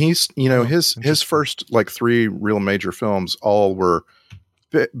 Like he's, his first like 3 real major films all were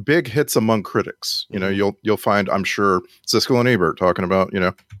big hits among critics. You'll find, I'm sure, Siskel and Ebert talking about,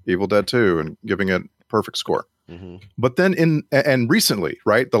 Evil Dead 2 and giving it perfect score. But then recently,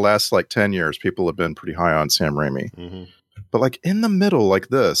 right, the last like 10 years, people have been pretty high on Sam Raimi. But like in the middle, like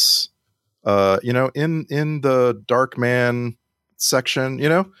this, in the Darkman section,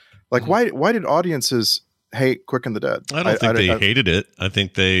 like why did audiences hate Quick and the Dead? I don't think they hated it. I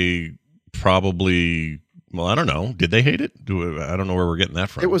think they probably. Well, I don't know. Did they hate it? I don't know where we're getting that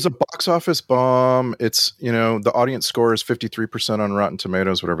from. It was a box office bomb. It's, the audience score is 53% on Rotten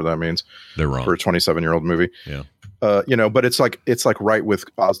Tomatoes, whatever that means. They're wrong. For a 27-year-old movie. Yeah. But it's like right with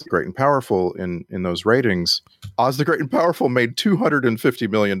Oz the Great and Powerful in those ratings. Oz the Great and Powerful made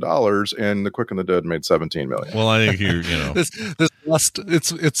 $250 million and The Quick and the Dead made $17 million. Well, I think this lost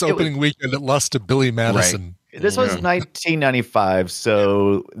its opening weekend. It lost to Billy Madison. Right. This was 1995,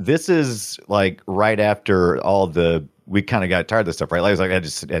 so this is like right after we kind of got tired of this stuff, right? Like, it was like I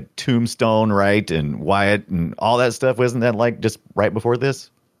just had Tombstone, right, and Wyatt and all that stuff. Wasn't that like just right before this?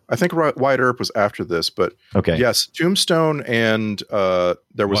 I think Wyatt Earp was after this, but yes, Tombstone and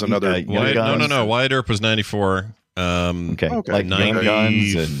there was another. No. Wyatt Earp was 94. Okay. Like Young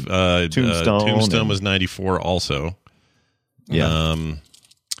Guns and Tombstone. Tombstone was 94 also. Yeah.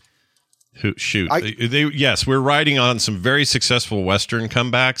 We're riding on some very successful Western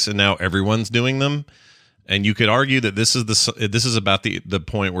comebacks, and now everyone's doing them. And you could argue that this is about the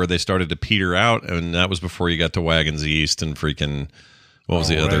point where they started to peter out, and that was before you got to Wagons East and freaking what was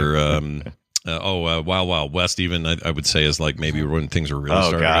the other Wild Wild West. Even I would say is like maybe when things were really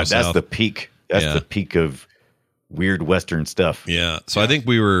starting. Oh God, that's south. the peak. That's the peak of weird Western stuff. Yeah. So I think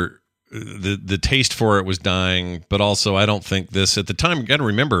we were. the taste for it was dying, but also I don't think this at the time. You got to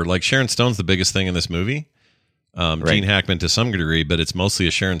remember, like Sharon Stone's the biggest thing in this movie. Gene Hackman to some degree, but it's mostly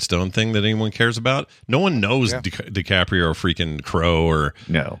a Sharon Stone thing that anyone cares about. No one knows DiCaprio or freaking Crow or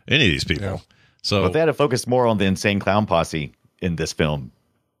any of these people. No. So if they had to focus more on the Insane Clown Posse in this film,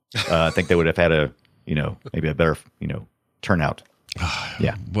 I think they would have had a, maybe a better, turnout.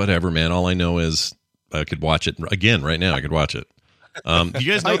 Yeah. Whatever, man. All I know is I could watch it again right now. I could watch it. You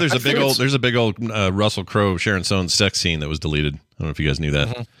guys know there's a big old Russell Crowe, Sharon Stone sex scene that was deleted. I don't know if you guys knew that.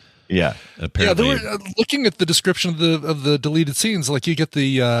 Mm-hmm. Yeah, apparently. Yeah, they were looking at the description of the deleted scenes. Like you get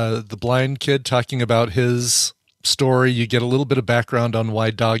the blind kid talking about his story. You get a little bit of background on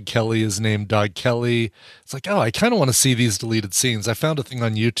why Dog Kelly is named Dog Kelly. It's like, oh, I kind of want to see these deleted scenes. I found a thing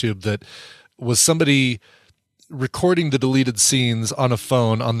on YouTube that was somebody recording the deleted scenes on a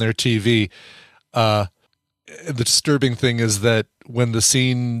phone on their TV. The disturbing thing is that when the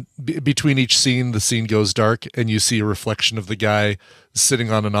scene between each scene, the scene goes dark and you see a reflection of the guy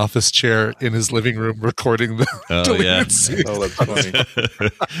sitting on an office chair in his living room recording the deleted scene. Oh, that's funny.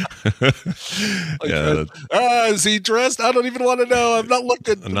 Is he dressed? I don't even want to know. I'm not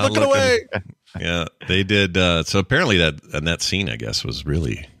looking. I'm looking away. Yeah, they did. So apparently that scene, I guess, was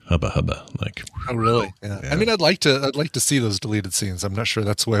really hubba. Like, oh, really? Yeah. I mean, I'd like to see those deleted scenes. I'm not sure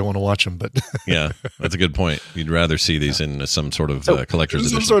that's the way I want to watch them, but yeah, that's a good point. You'd rather see these in some sort of collector's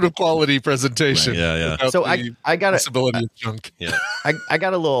edition, some sort of quality presentation. Right. Yeah. So I got possibility of junk. Yeah, I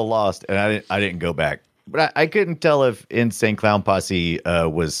got a little lost, and I didn't go back, but I couldn't tell if Insane Clown Posse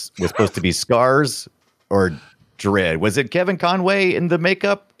was supposed to be Scars or Dredd. Was it Kevin Conway in the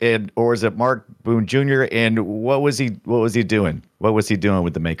makeup, or was it Mark Boone Jr.? And what was he doing? What was he doing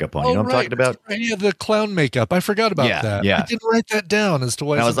with the makeup on? You know what I'm talking about? Right. Yeah, the clown makeup. I forgot about that. Yeah. I didn't write that down as to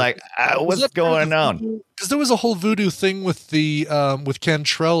why. I was like, what's going on? Because there was a whole voodoo thing with the with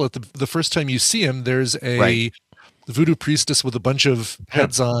Cantrell at the first time you see him. There's a voodoo priestess with a bunch of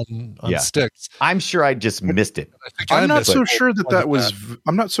heads on sticks. I'm sure I just missed it. I'm not so sure that was.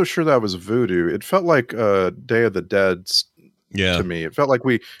 I'm not so sure that was voodoo. It felt like Day of the Dead. To me, it felt like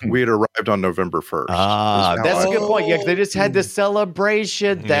we had arrived on November 1st. That's a good point. Yeah, because they just had the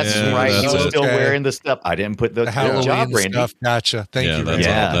celebration. That's right. He was still wearing the stuff. I didn't put the job, Randy. Stuff. Gotcha. Thank you.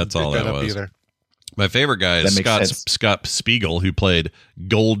 That's all that was. Either. My favorite guy is Scott Spiegel, who played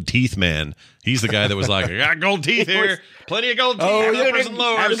Gold Teeth Man. He's the guy that was like, I got gold teeth here. Plenty of gold teeth. I'm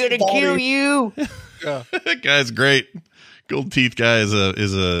going to kill you. That guy's great. Gold Teeth guy is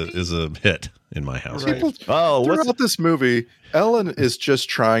a hit in my house. Right. Throughout this movie, Ellen is just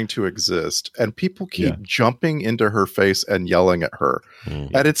trying to exist, and people keep jumping into her face and yelling at her.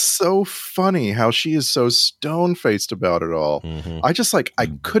 Mm-hmm. And it's so funny how she is so stone-faced about it all. Mm-hmm. I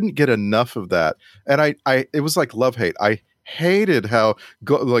couldn't get enough of that. And it was like love-hate. I hated how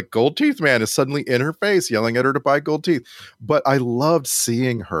Gold Teeth Man is suddenly in her face yelling at her to buy gold teeth. But I loved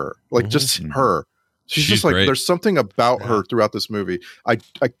seeing her, just her. She's just like, great. There's something about her throughout this movie. I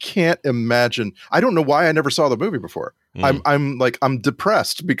can't imagine. I don't know why I never saw the movie before. I'm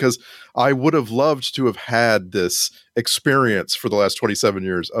depressed because I would have loved to have had this experience for the last 27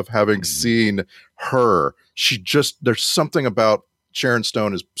 years of having seen her. There's something about Sharon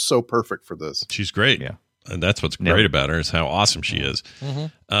Stone is so perfect for this. She's great. Yeah. And that's what's great about her is how awesome she is.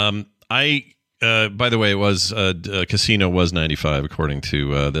 Mm-hmm. By the way, it was Casino was 95 according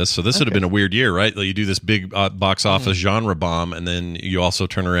to this. So this would have been a weird year, right? You do this big box office genre bomb, and then you also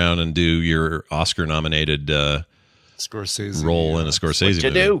turn around and do your Oscar-nominated Scorsese role in a Scorsese movie.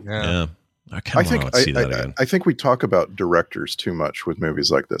 Do? Yeah. I think see that again. I think we talk about directors too much with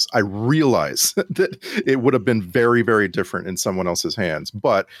movies like this. I realize that it would have been very, very different in someone else's hands,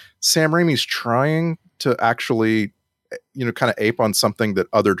 but Sam Raimi's trying to actually kind of ape on something that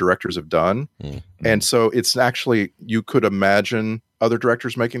other directors have done. Mm-hmm. And so it's actually, you could imagine other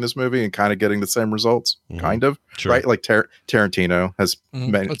directors making this movie and kind of getting the same results, kind of, right? Like Tarantino has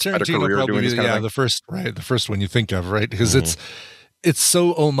had a career doing this kind of thing. The first one you think of, right? Because it's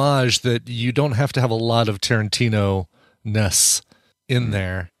so homage that you don't have to have a lot of Tarantino-ness in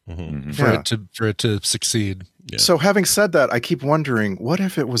there for it to succeed. Yeah. So having said that, I keep wondering, what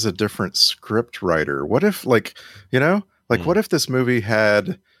if it was a different script writer? What if what if this movie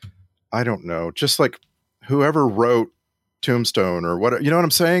had, I don't know, just like whoever wrote Tombstone or what, you know what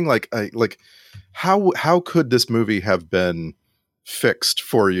I'm saying? How could this movie have been fixed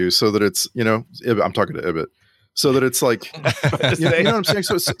for you so that it's, I'm talking to Ibbott, so that it's like, you know what I'm saying?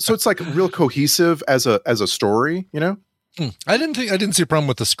 So it's like real cohesive as a story, I didn't see a problem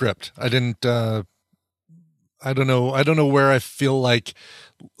with the script. I don't know where I feel like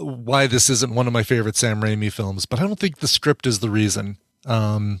why this isn't one of my favorite Sam Raimi films, but I don't think the script is the reason.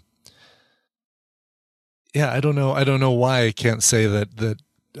 I don't know why I can't say that.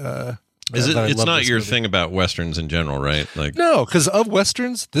 It's not your thing about Westerns in general, right? Like, no, because of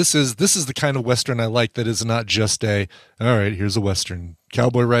Westerns, this is the kind of Western I like that is not just all right, here's a Western.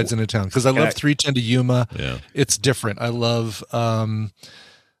 Cowboy rides into town. Because I love 3:10 to Yuma. Yeah. It's different. I love... can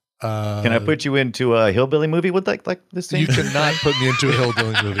I put you into a hillbilly movie with like this thing? You cannot put me into a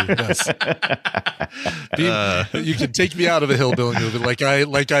hillbilly movie. Yes. You can take me out of a hillbilly movie like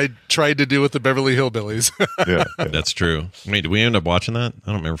I tried to do with the Beverly Hillbillies. Yeah. That's true. Wait, did we end up watching that? I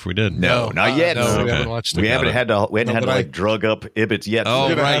don't remember if we did. No, not yet. No, Okay. we haven't watched it. We hadn't had to drug up Ibbets yet.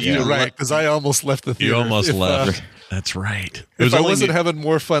 Oh, right. You're right, because I almost left the theater. You almost left. That's right. If I wasn't having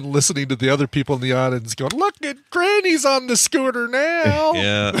more fun listening to the other people in the audience going, look at Granny's on the scooter now.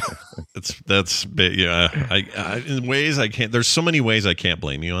 Yeah, that's big. Yeah, I in ways I can't. There's so many ways I can't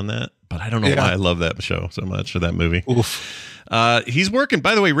blame you on that, but I don't know why I love that show so much or that movie. Oof. He's working.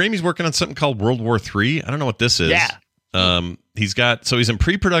 By the way, Raimi's working on something called World War III. I don't know what this is. Yeah. He's in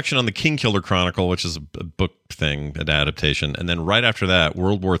pre-production on the King Killer Chronicle, which is a book thing, an adaptation, and then right after that,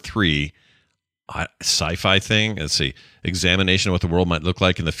 World War III. Sci-fi thing. Let's see. Examination of what the world might look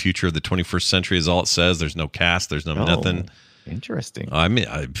like in the future of the 21st century is all it says. There's no cast. There's nothing. Interesting. I mean,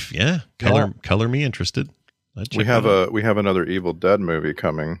 color me interested. We have another Evil Dead movie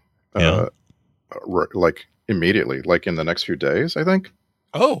coming, like immediately, like in the next few days, I think.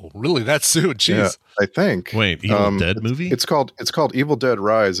 Oh, really? That soon? Jeez. Yeah, I think. Wait, Evil Dead movie? It's called Evil Dead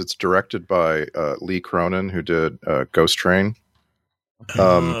Rise. It's directed by Lee Cronin, who did Ghost Train.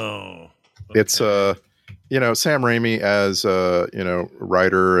 It's Sam Raimi as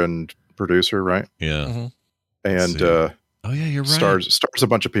writer and producer, right? Yeah. Mm-hmm. And you're right. Stars a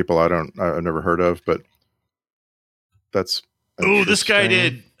bunch of people I've never heard of, but that's this guy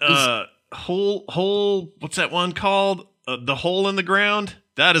did hole what's that one called? The Hole in the Ground?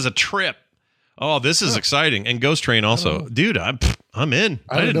 That is a trip. Oh, this is exciting. And Ghost Train also. Dude, I'm in.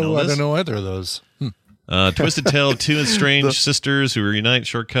 I didn't know this. I don't know either of those. Twisted Tale of two strange sisters who reunite,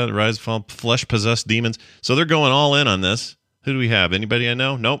 shortcut, rise, fall, flesh-possessed demons. So they're going all in on this. Who do we have? Anybody I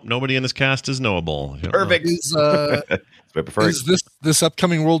know? Nope. Nobody in this cast is knowable. Perfect. Is this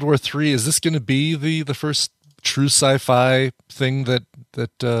upcoming World War III, is this going to be the first true sci-fi thing that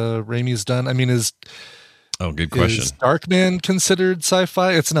Raimi's done? I mean, good question. Is Darkman considered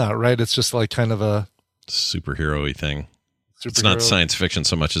sci-fi? It's not, right? It's just like kind of a superhero-y thing. It's not science fiction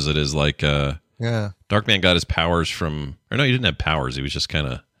so much as it is like Darkman got his powers from, or no, he didn't have powers. He was just kind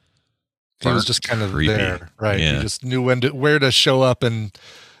of creepy. There, right? Yeah. He just knew where to show up and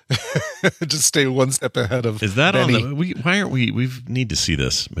just stay one step ahead of. Is that Benny. on the? Why aren't we? We need to see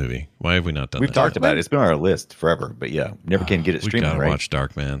this movie. Why have we not done? We've talked about it. It's been on our list forever, but never can get it streaming. We gotta right? watch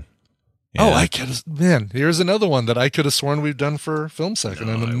Darkman. Yeah. Oh, I could have. Man, here's another one that I could have sworn we've done for FilmSec, and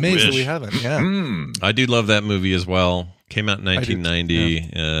I'm amazed that we haven't. Yeah, I do love that movie as well. Came out in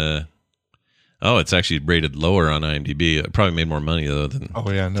 1990. It's actually rated lower on IMDb. It probably made more money though than no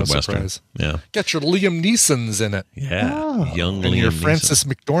the surprise. Western. Yeah, got your Liam Neesons in it. Yeah, young and Liam your Neeson. Francis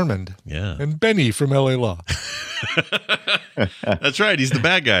McDormand. Yeah, and Benny from LA Law. That's right. He's the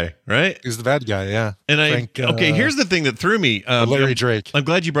bad guy, right? He's the bad guy. Yeah. And here's the thing that threw me. Larry Drake. I'm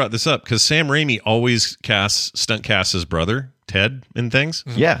glad you brought this up because Sam Raimi always stunt casts his brother Ted in things.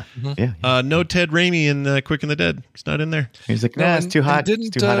 Mm-hmm. Yeah. Mm-hmm. Yeah. No Ted Raimi in Quick and the Dead. He's not in there. He's like, it's too hot.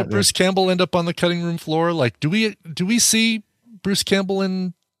 Didn't too hot Bruce Campbell end up on the cutting room floor? Like, do we see Bruce Campbell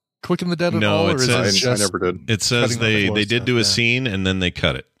in Quick and the Dead at all? No, I never did. It says they did do a scene and then they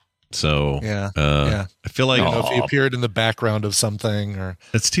cut it. So I feel like I don't know if he appeared in the background of something or.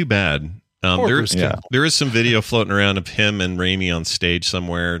 It's too bad. There is some video floating around of him and Raimi on stage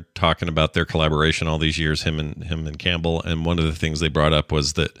somewhere talking about their collaboration all these years, him and Campbell. And one of the things they brought up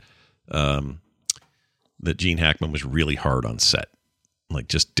was that that Gene Hackman was really hard on set, like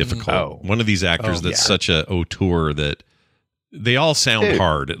just difficult. One of these actors that's such a auteur that they all sound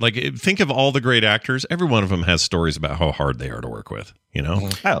hard. Like think of all the great actors. Every one of them has stories about how hard they are to work with. You know.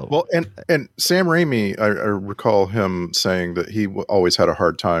 Well, and Sam Raimi, I recall him saying that he always had a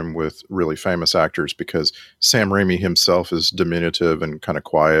hard time with really famous actors because Sam Raimi himself is diminutive and kind of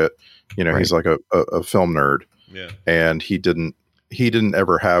quiet. You know, he's like a film nerd. Yeah. And he didn't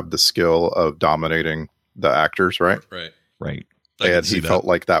ever have the skill of dominating the actors, right? Right. And he felt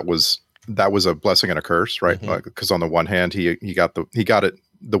like that was a blessing and a curse, right? Because on the one hand, he got it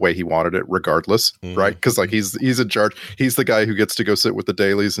the way he wanted it, regardless, right? Because like he's in charge. He's the guy who gets to go sit with the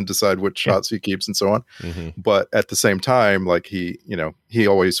dailies and decide which shots he keeps and so on. But at the same time, like he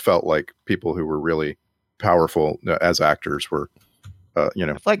always felt like people who were really powerful as actors were, not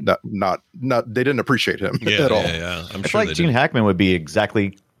they didn't appreciate him at all. Yeah, I'm sure. Like Gene Hackman would be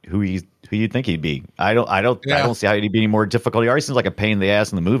exactly who you think he'd be. I don't see how he'd be any more difficult. He already seems like a pain in the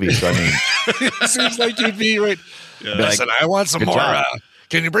ass in the movie. So I mean, it seems like he'd be right. Yeah. Listen, I want some more.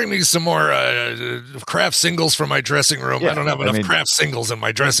 Can you bring me some more craft singles for my dressing room? I don't have enough craft singles in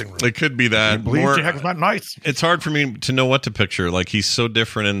my dressing room. It could be that. Bleach Jacket's not nice. It's hard for me to know what to picture. Like, he's so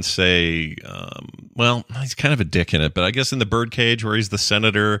different in, say, well, he's kind of a dick in it, but I guess in the Birdcage where he's the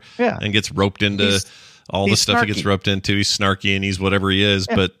senator and gets roped into all the stuff he gets roped into. He's snarky and he's whatever he is,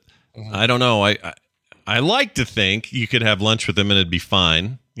 but I don't know. I like to think you could have lunch with him and it'd be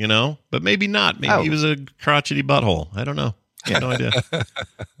fine, you know, but maybe not. Maybe he was a crotchety butthole. I don't know. Yeah. No idea.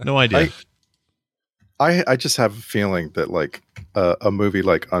 No idea. I just have a feeling that like a movie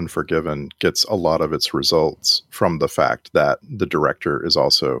like Unforgiven gets a lot of its results from the fact that the director is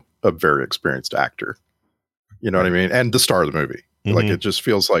also a very experienced actor. You know what I mean? And the star of the movie. Mm-hmm. Like, it just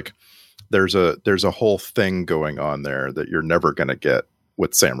feels like there's a whole thing going on there that you're never going to get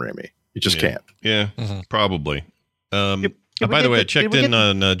with Sam Raimi. You just can't. Yeah, probably. By the way, I checked in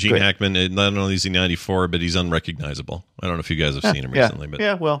on Gene Hackman. Not only is he 94, but he's unrecognizable. I don't know if you guys have seen him recently.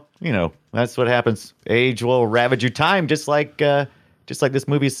 But well, you know, that's what happens. Age will ravage your time, just like this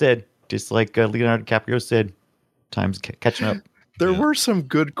movie said, just like Leonardo DiCaprio said. Time's catching up. There were some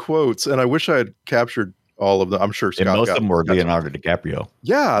good quotes, and I wish I had captured all of them. I'm sure Scott most of them were Leonardo DiCaprio.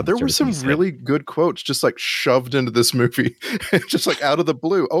 Yeah, there were some really good quotes just like shoved into this movie, just like out of the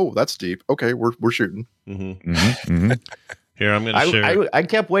blue. Oh, that's deep. Okay, we're shooting. Mm-hmm. Mm-hmm. Here, I'm going to share. I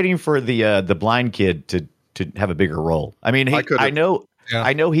kept waiting for the blind kid to have a bigger role. I mean, I know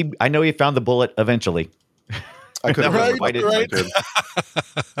he found the bullet eventually. I could have right.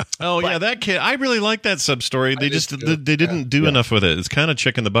 Oh yeah, that kid. I really like that sub story. They didn't do enough with it. It's kind of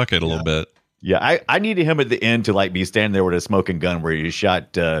chick in the bucket a little bit. Yeah, I needed him at the end to like be standing there with a smoking gun where he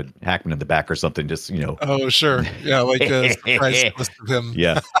shot Hackman in the back or something. Just, you know. Oh sure, yeah, like surprise of him.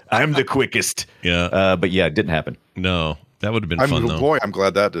 Yeah, I'm the quickest. Yeah, but yeah, it didn't happen. No, that would have been fun though. Boy, I'm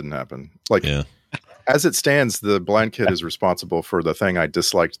glad that didn't happen. Like, as it stands, the blind kid is responsible for the thing I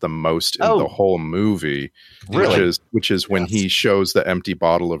disliked the most in the whole movie, which is when he shows the empty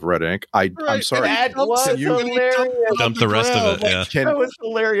bottle of red ink. I'm sorry, that was hilarious. Dump the rest of it. Yeah, that was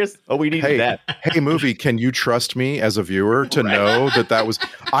hilarious. Oh, we needed that. Hey, movie, can you trust me as a viewer to know that was?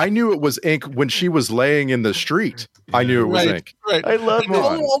 I knew it was ink when she was laying in the street. I knew it was ink. Right. I love it.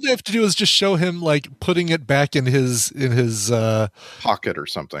 All they have to do is just show him like putting it back in his pocket or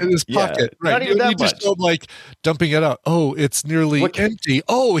something. In his pocket, right? Not even that much. Just show him, like dumping it out. Oh, it's nearly empty.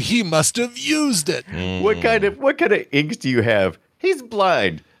 Oh, he must have used it. What kind of inks do you have? He's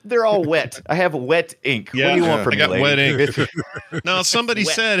blind. They're all wet. I have wet ink. Yeah, what do you want from me, lady? Wet ink. No, somebody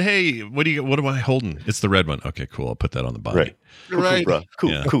said, "Hey, what am I holding?" It's the red one. Okay, cool. I'll put that on the body. Right.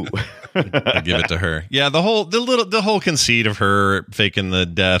 Cool. I'll give it to her. Yeah, the whole conceit of her faking the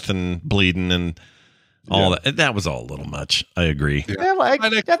death and bleeding and all that. That was all a little much. I agree. Yeah, I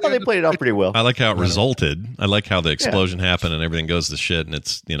thought they played it off pretty well. I like how it resulted. I like how the explosion happened and everything goes to shit, and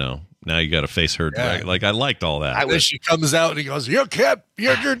it's, you know, now you got to face her. Yeah. Like, I liked all that. Then she comes out and he goes, "You're dead.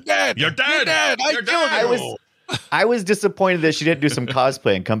 You're dead. You're dead. I killed you." I was disappointed that she didn't do some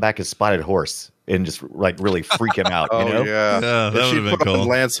cosplay and come back as Spotted Horse and just like really freak him out. You know? That would have been cool.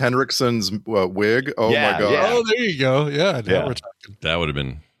 Lance Henriksen's wig. Oh my god! Yeah. Oh, there you go. Yeah, now we're talking. That would have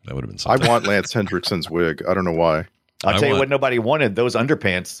been something. I want Lance Henriksen's wig. I don't know why. I'll tell you what nobody wanted, those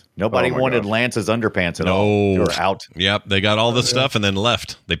underpants. Nobody wanted Lance's underpants at all. They were out. Yep, they got all the stuff and then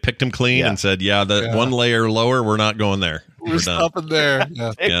left. They picked him clean and said, one layer lower, we're not going there. We're stopping there.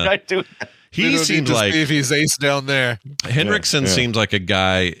 Yeah. He seems like if he's ace down there. Henriksen seems like a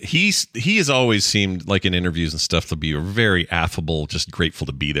guy. He has always seemed like in interviews and stuff to be a very affable, just grateful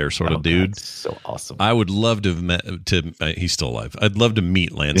to be there sort of dude. That's so awesome. I would love to have met. He's still alive. I'd love to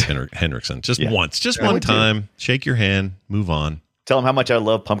meet Lance Henriksen just once, one time. Shake your hand, move on. Tell him how much I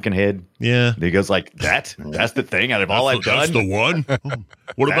love Pumpkinhead. Yeah, and he goes like, "That's the thing out of all I've done. That's the one.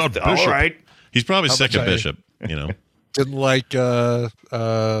 What about Bishop? All right, he's probably sick of Bishop. You know." Didn't like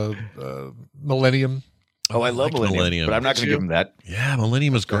Millennium. Oh, I love Millennium, but I'm not going to give him that. Yeah,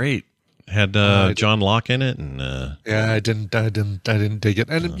 Millennium was great. Had John Locke in it, and I didn't dig it.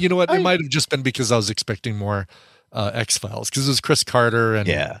 And you know what? It might have just been because I was expecting more X-Files because it was Chris Carter. And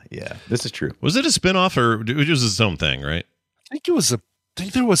yeah, this is true. Was it a spinoff or it was its own thing? Right? I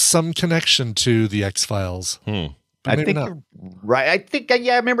think there was some connection to the X-Files. I think right. I think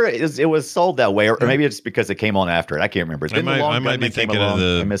I remember it was sold that way, or maybe it's because it came on after it. I can't remember. I might be thinking of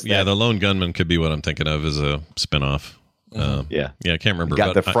the Lone Gunman could be what I'm thinking of as a spinoff. Yeah. I can't remember.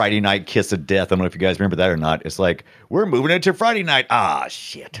 Got the but Friday night kiss of death. I don't know if you guys remember that or not. It's like, we're moving it to Friday night. Ah,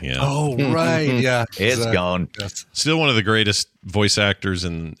 shit. Yeah. Oh, right. Yeah. It's gone. Yes. Still one of the greatest voice actors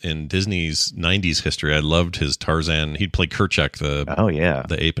in Disney's 90s history. I loved his Tarzan. He'd play Kerchak,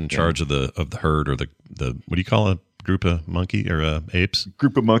 the ape in charge of the herd, or the what do you call a group of monkey or apes?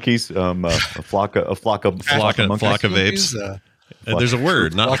 Group of monkeys, a flock of apes. There's a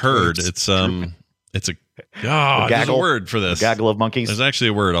word, not herd. It's there's a word for this. Gaggle of monkeys. There's actually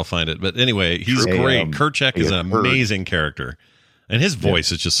a word. I'll find it. But anyway, he's great. Kerchak is an amazing character, and his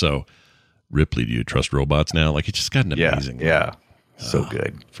voice is just so. Ripley, do you trust robots now? Like, he just got an amazing. Yeah. So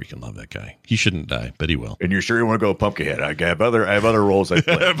good. Freaking love that guy. He shouldn't die, but he will. And you're sure you want to go Pumpkinhead? I have other roles I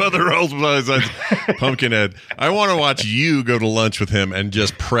play. I have other roles besides Pumpkinhead. I want to watch you go to lunch with him and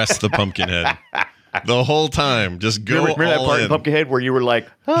just press the Pumpkinhead the whole time. Just go remember that part in Pumpkinhead where you were like,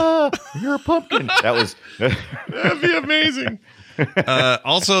 you're a pumpkin. That was that'd be amazing.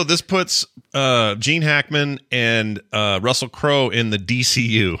 Also, this puts Gene Hackman and Russell Crowe in the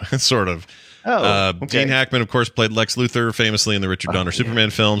DCU, sort of. Gene Hackman, of course, played Lex Luthor famously in the Richard Donner Superman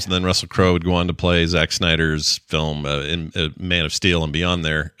films, and then Russell Crowe would go on to play Zack Snyder's film in Man of Steel, and beyond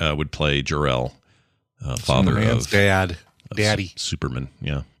there would play Jor-El, father of Daddy Superman.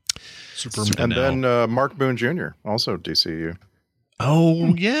 Yeah, Superman. And then Mark Boone Jr., also DCU.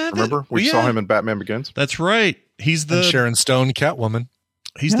 Oh yeah, remember we saw him in Batman Begins. That's right. He's the and Sharon Stone, Catwoman.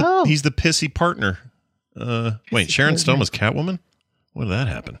 He's the pissy partner. Wait, Sharon Stone was Catwoman? When did that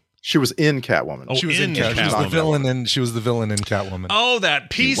happen? She was in Catwoman. Oh, she was in Catwoman. She was the villain, and she was the villain in Catwoman. Oh, that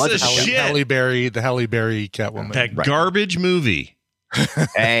piece of shit! Halle Berry, the Halle Berry Catwoman. That garbage movie.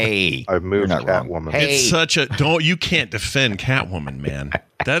 Hey, I've moved Catwoman. Hey. It's such a you can't defend Catwoman, man.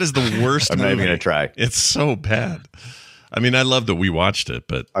 That is the worst. I'm movie. not even gonna try. It's so bad. I mean, I love that we watched it,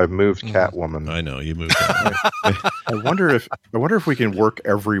 but I've moved Catwoman. I know you moved. Catwoman. I wonder if we can work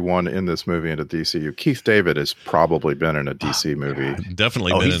everyone in this movie into DCU. Keith David has probably been in a DC movie.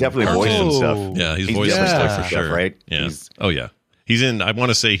 Definitely. He's definitely voiced some stuff. Yeah, he's voiced some stuff for sure. Stuff, right? Yeah. He's in. I want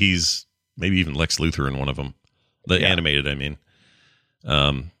to say he's maybe even Lex Luthor in one of them. The animated, I mean.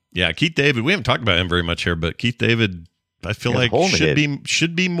 Keith David. We haven't talked about him very much here, but Keith David, I feel like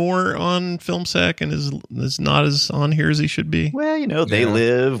should be more on Film Sack and is not as on here as he should be. Well, They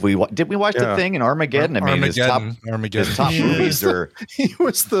Live. Did we watch the thing in Armageddon? I mean, his top movies are. He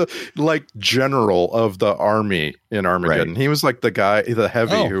was the general of the army in Armageddon. Right. He was like the guy, the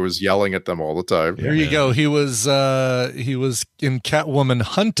heavy who was yelling at them all the time. There you go. He was in Catwoman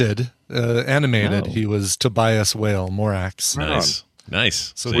Hunted animated. He was Tobias Whale Morax.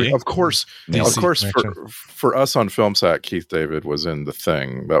 Nice. So of course, for us on Film Sack, Keith David was in The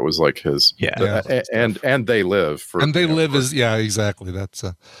Thing. That was like his. And They Live. Exactly. That's.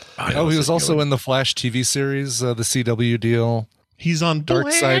 He was also in the Flash TV series, the CW deal. He's on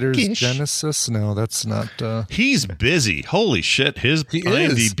Darksiders Genesis. No, that's not. He's busy. Holy shit! His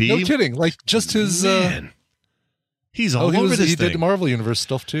IMDb. No kidding. Like just his. He's all over this thing. He did Marvel Universe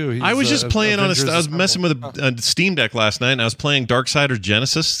stuff too. I was just playing I was messing with a Steam Deck last night, and I was playing Darksiders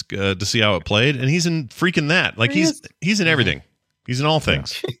Genesis to see how it played, and he's in freaking that. Like he's in everything. He's in all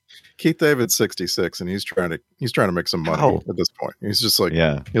things. Keith David's 66, and he's trying to make some money at this point. He's just like,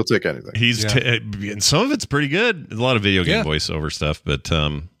 he'll take anything. And some of it's pretty good. A lot of video game voiceover stuff, but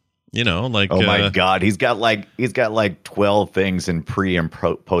oh my god, he's got like 12 things in pre and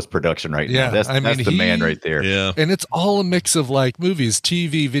post production right now. That's the man right there. Yeah, and it's all a mix of like movies,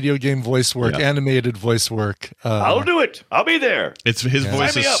 TV, video game voice work, animated voice work. I'll do it. I'll be there. It's his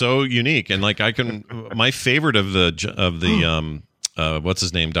voice is so unique, and like my favorite of the what's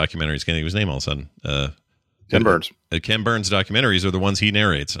his name documentaries. Can't think of his name all of a sudden. Ken Burns. Ken Burns documentaries are the ones he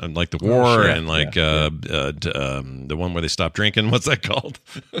narrates, and like the war and like the one where they stop drinking. What's that called?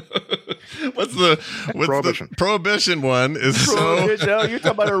 what's Prohibition. The Prohibition one is Prohibition. No, you're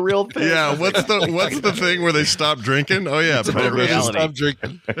talking about a real thing. Yeah, what's the thing where they stop drinking? Oh yeah, Prohibition. Stop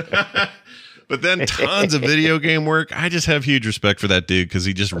drinking. But then tons of video game work. I just have huge respect for that dude because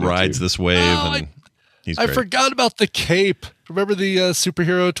he just rides this wave and. I forgot about The Cape. Remember the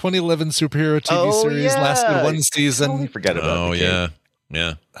 2011 superhero TV series lasted one season? Totally forgot about The Cape.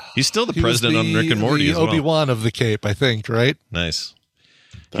 Yeah. He's still the president on Rick and Morty as well. Obi-Wan of The Cape, I think, right? Nice.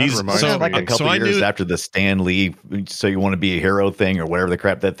 He's like a couple years after the Stan Lee "So You Want to Be a Hero" thing or whatever the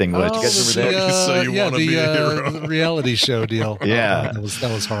crap that thing was. You guys remember that? So you want to be a hero? The reality show deal. Yeah, that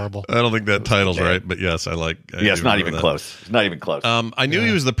was horrible. I don't think that title's right, but yes, I like. It's not even close. It's not even close. I knew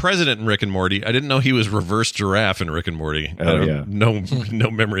he was the president in Rick and Morty. I didn't know he was reverse giraffe in Rick and Morty. No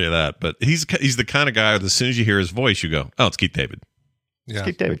memory of that. But he's the kind of guy that as soon as you hear his voice, you go, "Oh, it's Keith David." Just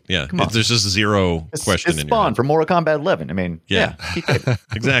keep David. Yeah, Come on. there's just zero question It's in your Spawn head. from Mortal Kombat 11. I mean, Yeah. keep David.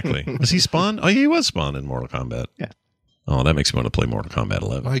 Exactly. Was he Spawn? Oh, he was Spawn in Mortal Kombat. Yeah. Oh, that makes me want to play Mortal Kombat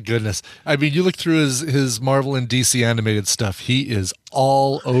 11. My goodness. I mean, you look through his Marvel and DC animated stuff. He is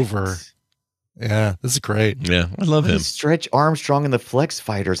all over. Yeah, this is great. Yeah, I love him. Stretch Armstrong and the Flex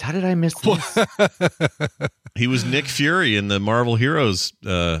Fighters. How did I miss this? He was Nick Fury in the Marvel Heroes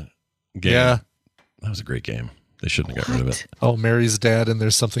game. Yeah. That was a great game. They shouldn't have got rid of it. Oh, Mary's dad, and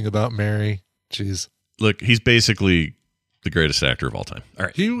there's something about Mary. Jeez. Look, he's basically the greatest actor of all time. All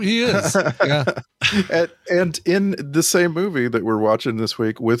right. He is. Yeah. and in the same movie that we're watching this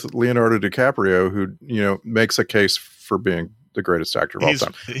week with Leonardo DiCaprio, who, makes a case for being the greatest actor of all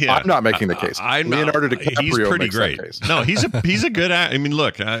time. Yeah. I'm not making the case. Leonardo DiCaprio he's pretty makes great. that case. No, he's a good actor. I mean,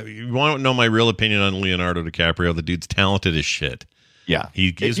 look, you want to know my real opinion on Leonardo DiCaprio? The dude's talented as shit. Yeah.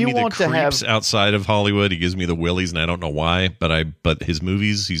 He gives me the creeps outside of Hollywood. He gives me the willies, and I don't know why, but his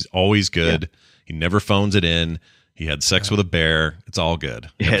movies, he's always good. Yeah. He never phones it in. He had sex with a bear. It's all good.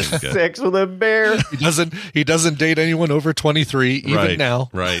 Yes, sex with a bear. He doesn't date anyone over 23 even now.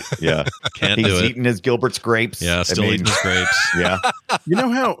 Right. Yeah. Can't He's do it. eating his Gilbert's grapes. Yeah, still eating his grapes. Yeah. You know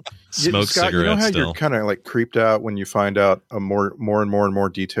how Smokes Scott, cigarettes. you know how still. you're kind of like creeped out when you find out more and more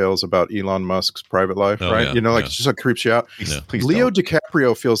details about Elon Musk's private life, Oh, right? yeah, it just like creeps you out. Please Leo don't.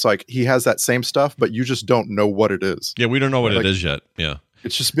 DiCaprio feels like he has that same stuff, but you just don't know what it is. Yeah, we don't know what it is yet. Yeah.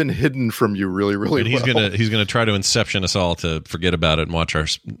 It's just been hidden from you really, really And he's gonna try to inception us all to forget about it and watch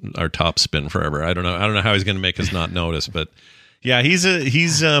our top spin forever. I don't know how he's gonna make us not notice, but yeah, he's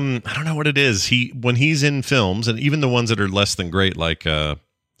I don't know what it is. When he's in films, and even the ones that are less than great, like what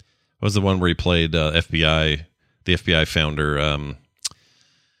was the one where he played the FBI founder?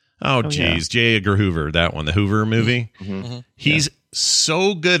 J. Edgar Hoover, that one, the Hoover movie. Mm-hmm. He's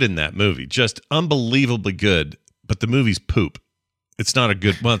so good in that movie, just unbelievably good. But the movie's poop. It's not a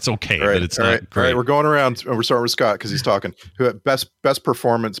good. Well, it's okay, but it's not great. All right, we're going around. We're starting with Scott because he's talking. Best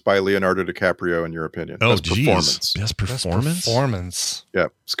performance by Leonardo DiCaprio in your opinion? Oh, best performance. Best performance. Yeah,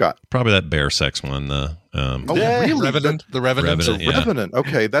 Scott. Probably that bear sex one. Really? Revenant. The Revenant. Revenant.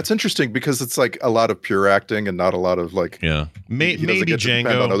 Okay, that's interesting because it's like a lot of pure acting and not a lot of like. Yeah, maybe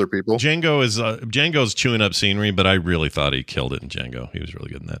Django. On other people. Django's chewing up scenery, but I really thought he killed it in Django. He was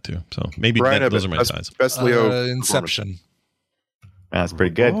really good in that too. So maybe Brian, those are my sides. Best Leo Inception. That's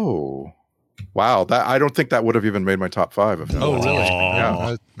pretty good. Oh, wow! I don't think that would have even made my top 5. Oh, really?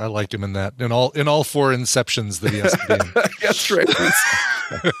 Yeah, I liked him in that. In all 4 Inceptions that he has to be in. That's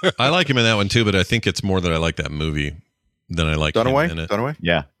right. I like him in that one too, but I think it's more that I like that movie than I like him in it. Dunaway?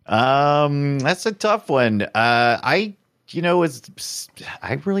 Yeah. That's a tough one. I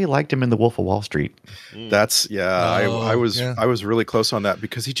really liked him in The Wolf of Wall Street. That's I was really close on that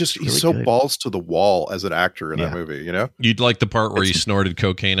because he's really so good. balls to the wall as an actor in that movie, You'd like the part where he snorted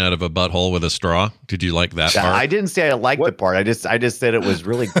cocaine out of a butthole with a straw? Did you like that part? I didn't say I liked the part. I just said it was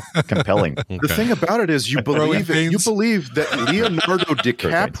really compelling. Okay. The thing about it is you believe that Leonardo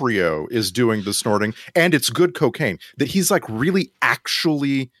DiCaprio is doing the snorting and it's good cocaine, that he's like really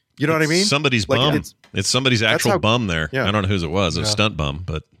actually, you know what I mean? Somebody's bum. It's somebody's actual bum there. Yeah. I don't know whose it was. A stunt bum,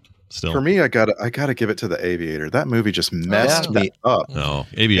 but still. For me, I gotta give it to The Aviator. That movie just messed me up. No,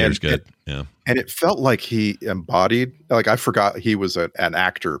 Aviator's good. Yeah. And it felt like he embodied, like I forgot he was an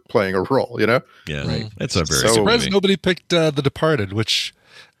actor playing a role, Yeah. Right. It's a very So- good Surprised movie. nobody picked The Departed, which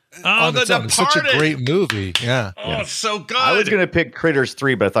on its own is such a great movie. Yeah. Oh, it's so good. I was going to pick Critters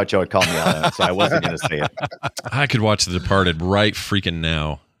 3, but I thought Joe would call me on it, so I wasn't going to say it. I could watch The Departed right freaking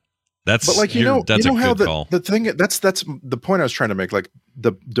now. That's But like that's you know a how good call. the thing that's the point I was trying to make. Like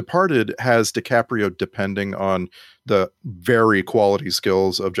The Departed has DiCaprio depending on the very quality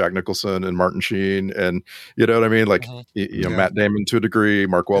skills of Jack Nicholson and Martin Sheen, and you know what I mean. Like Matt Damon to a degree,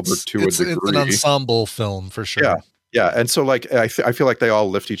 Mark Wahlberg to a degree. It's an ensemble film for sure. Yeah, and so like I feel like they all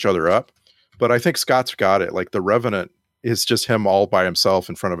lift each other up, but I think Scott's got it. Like The Revenant is just him all by himself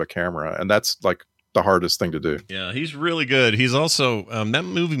in front of a camera, and that's like the hardest thing to do. Yeah, he's really good. He's also that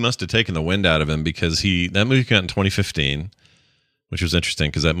movie must have taken the wind out of him because that movie came out in 2015, which was interesting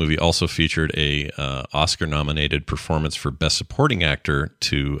because that movie also featured a Oscar-nominated performance for Best Supporting Actor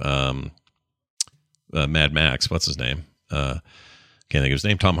to Mad Max. What's his name? Can't think of his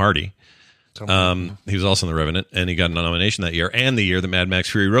name. Tom Hardy. He was also in The Revenant, and he got a nomination that year, and the year that Mad Max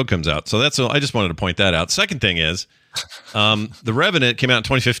Fury Road comes out. So I just wanted to point that out. Second thing is, The Revenant came out in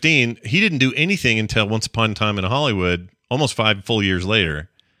 2015. He didn't do anything until Once Upon a Time in Hollywood, almost 5 full years later.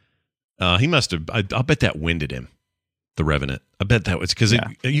 He must have. I'll bet that winded him. The Revenant. I bet that was because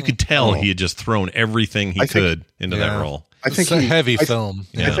you could tell he had just thrown everything he could into that role. I think it's a heavy film.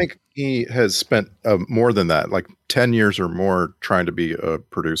 I think he has spent more than that, like 10 years or more, trying to be a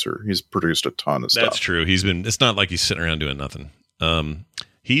producer. He's produced a ton of stuff. That's true. It's not like he's sitting around doing nothing.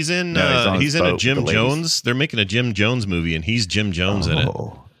 He's in he's in on a his Jim boat with the Jones. They're making a Jim Jones movie, and he's Jim Jones in it.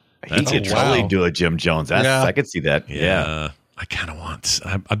 He could totally do a Jim Jones. I could see that. Yeah. I kind of want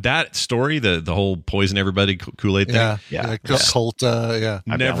that story, the whole poison everybody Kool-Aid thing. Yeah. Cult.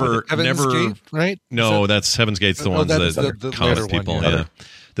 Never. Gate, right? No, that's Heaven's Gate's the ones that comic people. One, yeah.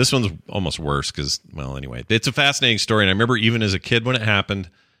 This one's almost worse because, well, anyway, it's a fascinating story. And I remember even as a kid when it happened,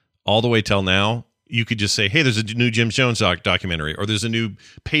 all the way till now, you could just say, hey, there's a new Jim Jones documentary, or there's a new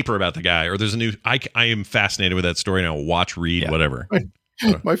paper about the guy, or there's a new, I am fascinated with that story, and I'll watch, read, whatever.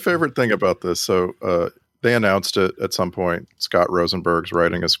 My favorite thing about this, they announced it at some point. Scott Rosenberg's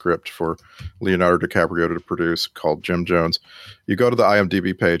writing a script for Leonardo DiCaprio to produce called Jim Jones. You go to the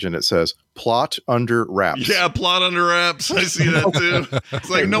IMDb page and it says plot under wraps. Yeah, plot under wraps. I see that too. It's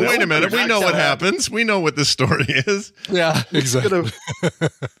like, no, wait a minute. We know what happens. We know what this story is. Yeah, exactly.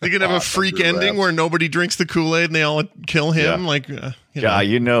 They could have a freak ending where nobody drinks the Kool-Aid and they all kill him. Yeah. Like, the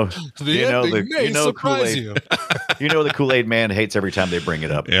surprise you. You know the Kool-Aid man hates every time they bring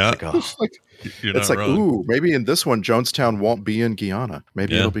it up. Yeah. It's like, ooh, maybe in this one, Jonestown won't be in Guyana.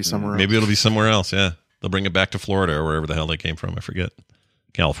 Maybe it'll be somewhere else. Maybe it'll be somewhere else, yeah. They'll bring it back to Florida or wherever the hell they came from. I forget.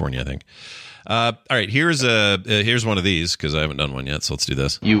 California, I think. All right, here's one of these, because I haven't done one yet, so let's do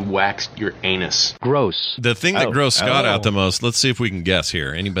this. You waxed your anus. Gross. The thing that grossed Scott out the most, let's see if we can guess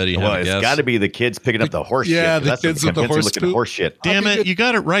here. Anybody have a guess? It's got to be the kids picking up the horse shit. Yeah, the kids with the horse shit. Damn it, you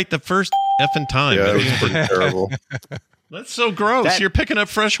got it right the first effing time. Yeah, it was pretty terrible. That's so gross. You're picking up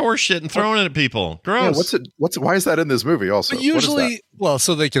fresh horse shit and throwing it at people. Gross. Yeah, why is that in this movie also? But usually,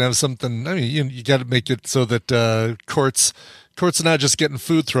 so they can have something. I mean, you got to make it so that Court's not just getting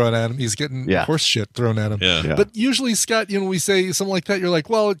food thrown at him; he's getting horse shit thrown at him. Yeah. But usually, Scott, we say something like that, you're like,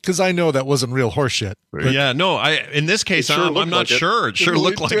 well, because I know that wasn't real horse shit. But in this case, I'm not sure. It sure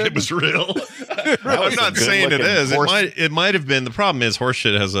looked like it was real. I'm not saying it is. It might have been. The problem is horse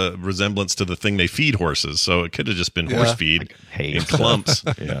shit has a resemblance to the thing they feed horses, so it could have just been horse feed in clumps.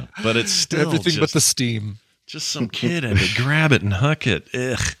 Yeah, but it's still everything but the steam. Just some kid had to grab it and huck it.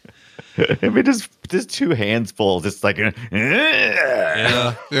 Ugh. I mean, just two hands full, just like yeah.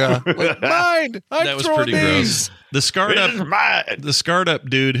 Like, mine. That was pretty gross. The scarred up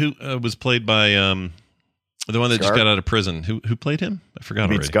dude who was played by the one that just got out of prison. Who played him? I forgot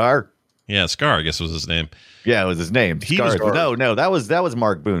already. Scar. Yeah, Scar, I guess was his name. Yeah, it was his name. No, that was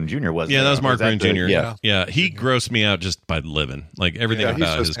Mark Boone Jr. wasn't it? Yeah, that was Mark Boone Jr. Yeah, he grossed me out just by living. Like everything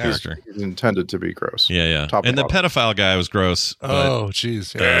about his character. He's intended to be gross. Yeah. And the pedophile guy was gross. Oh,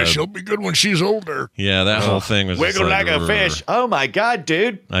 jeez. Yeah, she'll be good when she's older. Yeah, that whole thing was wiggle like a fish. Oh my god,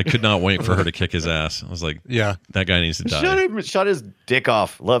 dude! I could not wait for her to kick his ass. I was like, that guy needs to die. Shut his dick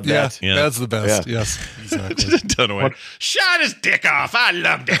off. Love that. Yeah, that's the best. Yeah. Yes, exactly. Shut his dick off. I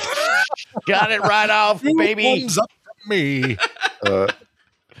loved it. Got it right off, baby. Up me.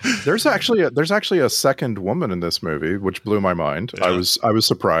 There's actually a second woman in this movie, which blew my mind. Yeah. I was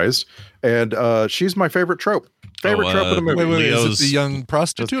surprised, and she's my favorite trope. Trope of the movie. Wait, is it the young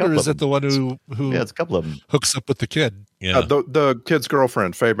prostitute, or is it the one who? Yeah, it's a couple of them. Hooks up with the kid. Yeah, the kid's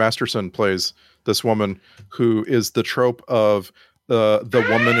girlfriend, Faye Masterson, plays this woman who is the trope of the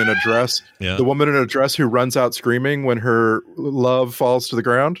woman in a dress. Yeah. The woman in a dress who runs out screaming when her love falls to the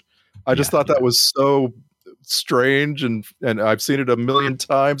ground. I just thought that was so strange, and I've seen it a million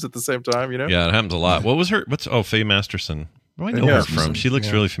times at the same time. Yeah, it happens a lot. What was her? Faye Masterson? Where do I know her from? She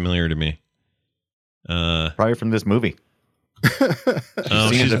looks really familiar to me. Probably from this movie. Seen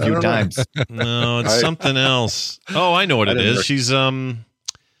it a few times. No, it's something else. Oh, I know what it is. She's those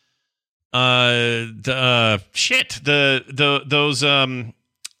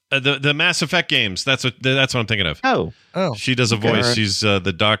the Mass Effect games. That's what I'm thinking of. Oh, she does a voice. Right. She's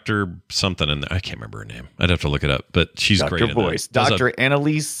the Dr. something in there. I can't remember her name. I'd have to look it up, but she's great. Dr. Voice, Dr.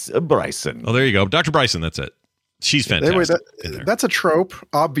 Annalise Bryson. Oh, there you go, Dr. Bryson. That's it. She's fantastic. Anyway, that's a trope,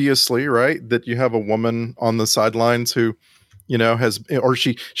 obviously, right? That you have a woman on the sidelines who, has, or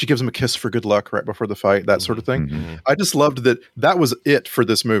she gives him a kiss for good luck right before the fight, that sort of thing. Mm-hmm. I just loved that was it for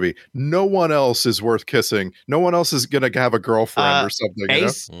this movie. No one else is worth kissing. No one else is going to have a girlfriend or something.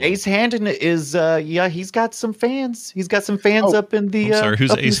 Ace Handon is, he's got some fans. He's got some fans up in the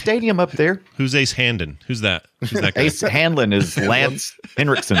the stadium up there. Who's Ace Handon? Who's that? Who's that guy? Ace Hanlon is Lance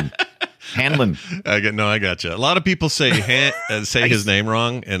Henriksen. Hanlon. I got you. A lot of people say his name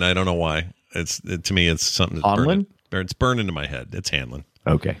wrong, and I don't know why. To me, it's something. It's burned into my head. It's Hanlon.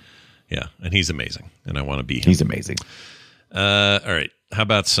 Okay. Yeah, and he's amazing, and I want to be him. He's amazing. All right. How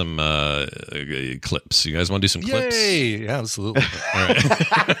about some clips? You guys want to do some clips? Yay! Yeah, absolutely. All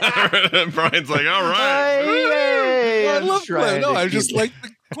right. Brian's like, all right. I love clips. No, I just like the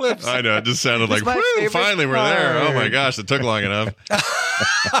clips. I know. It just sounded like, woo, finally we're there. Oh my gosh, it took long enough.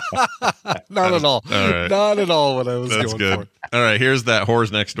 Not at all. All right. Not at all what I was That's going good. for. All right, here's that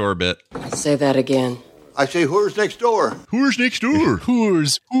Whores Next Door bit. Say that again. I say who's next door? Whores Next Door.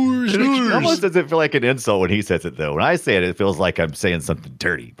 Whores next It door. almost doesn't feel like an insult when he says it, though. When I say it, it feels like I'm saying something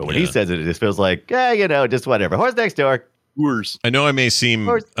dirty. But when he says it, it just feels like, just whatever. Horse next door. Whores. I know I may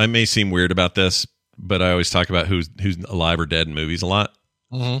seem weird about this, but I always talk about who's alive or dead in movies a lot,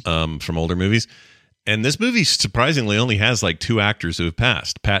 from older movies. And this movie surprisingly only has like 2 actors who have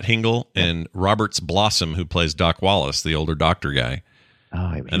passed: Pat Hingle and Roberts Blossom, who plays Doc Wallace, the older doctor guy.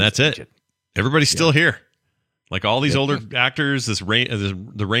 And that's it. Everybody's still here. Like all these older actors, the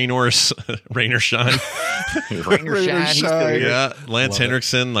Rainer Shine. Rainer Shine. Yeah, Lance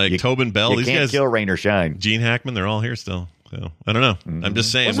Henriksen, like Tobin Bell. These guys, kill Rainer Shine. Gene Hackman, they're all here still. So I don't know. I'm just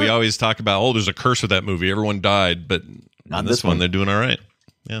saying, we always talk about, there's a curse with that movie. Everyone died, but on this one, they're doing all right.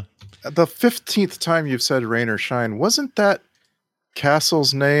 Yeah. The 15th time you've said Rainer Shine, wasn't that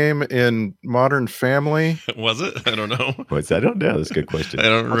Castle's name in Modern Family? Was it? I don't know. I don't know. That's a good question. I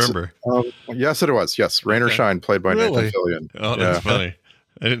don't remember. Yes, it was. Yes, Rainer Shine, played by Nathan Fillion. Oh, that's funny.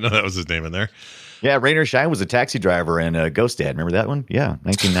 I didn't know that was his name in there. Yeah, Rainer Shine was a taxi driver in Ghost Dad. Remember that one? Yeah,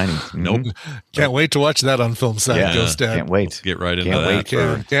 1990. Nope. Can't wait to watch that on Film Sack. Yeah, Ghost Dad. can't wait. Let's get right into Can't that. wait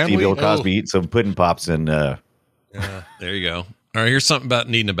for see Bill Cosby eat some pudding pops and. Yeah, there you go. All right, here's something about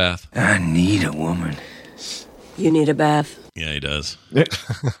needing a bath. I need a woman. You need a bath. Yeah, he does.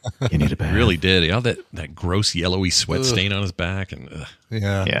 You need a bath. He really did. He had that gross yellowy sweat stain on his back, and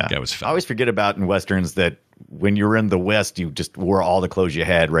Yeah. that guy was fat. I always forget about in westerns that when you were in the West, you just wore all the clothes you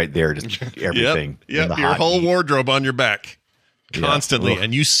had right there, just everything. Yep, your whole wardrobe on your back constantly,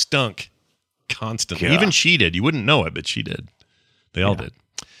 and you stunk constantly. Yeah. Even she did. You wouldn't know it, but she did. They all did.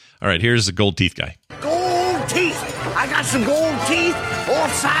 All right, here's the gold teeth guy. Gold teeth. I got some gold teeth, all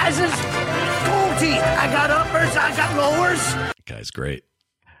sizes. Gold teeth. I got uppers. I got lowers. Guy's great.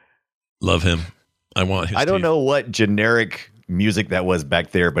 Love him. I want his I don't teeth. know what generic music that was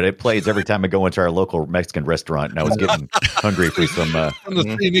back there, but it plays every time I go into our local Mexican restaurant, and I was getting hungry for some. From the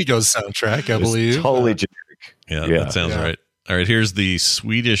Three Amigos soundtrack, I believe. Totally generic. Yeah, that sounds right. All right, here's the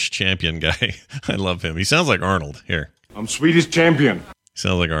Swedish champion guy. I love him. He sounds like Arnold. Here. I'm Swedish champion. He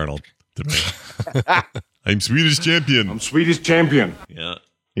sounds like Arnold to me. I'm Swedish champion. I'm Swedish champion. Yeah.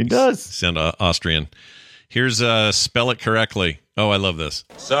 He does. Sound Austrian. Here's Spell It Correctly. Oh, I love this.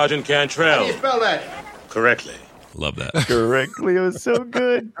 Sergeant Cantrell. How do you spell that? Correctly. Love that. Correctly. It was so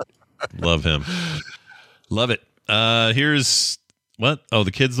good. Love him. Love it. Here's what? Oh,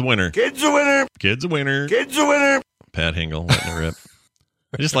 the kid's the winner. Kid's a winner. Kid's a winner. Kid's a winner. Pat Hingle letting it rip.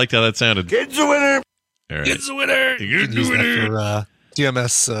 I just liked how that sounded. Kid's a winner. All right. Kid's a winner. Kid's Use a that winner. for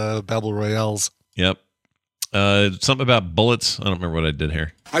TMS Battle Royales. Yep. Something about bullets. I don't remember what I did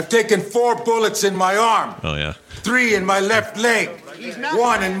here. I've taken 4 bullets in my arm, Oh, yeah. 3 in my left leg,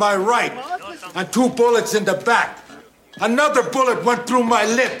 1 in my right, and 2 bullets in the back. Another bullet went through my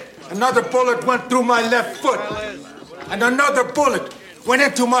lip. Another bullet went through my left foot. And another bullet went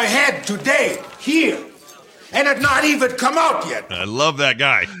into my head today, here. And it not even come out yet. I love that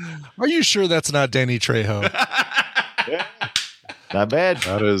guy. Are you sure that's not Danny Trejo? Not bad.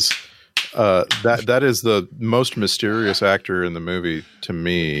 That is that is the most mysterious actor in the movie to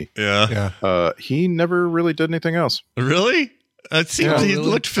me. Yeah. He never really did anything else. Really? It seems he really?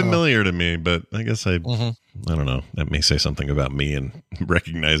 looked familiar to me, but I guess I don't know. That may say something about me and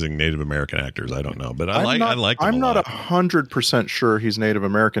recognizing Native American actors. I don't know, but I like. I'm not 100% sure he's Native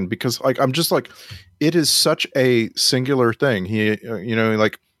American because, I'm just like, it is such a singular thing. He,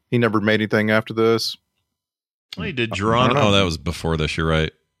 he never made anything after this. Well, he did Geronimo. Oh, that was before this. You're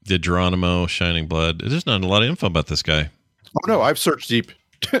right. Did Geronimo, Shining Blood. There's not a lot of info about this guy. Oh no, I've searched deep.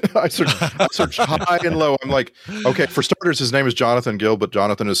 I searched high and low. I'm like, okay, for starters, his name is Jonathan Gill, but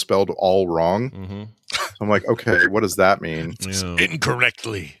Jonathan is spelled all wrong. Mm-hmm. So I'm like, okay, what does that mean?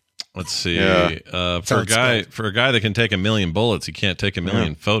 Incorrectly. Let's see. Yeah. For a guy that can take 1 million bullets, he can't take 1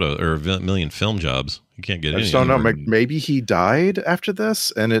 million photo or 1 million film jobs. He can't get. I just don't know. Maybe he died after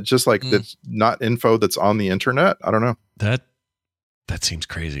this, and it's just like that's not info that's on the internet. I don't know. That seems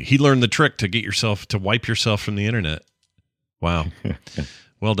crazy. He learned the trick to wipe yourself from the internet. Wow.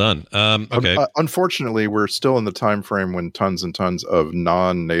 Well done. Okay. Unfortunately, we're still in the time frame when tons and tons of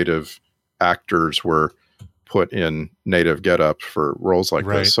non-native actors were put in native getup for roles like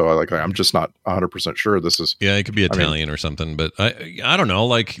this. So I'm just not 100% sure this is. Yeah, it could be Italian or something, but I don't know.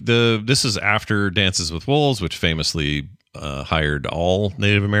 Like this is after Dances with Wolves, which famously hired all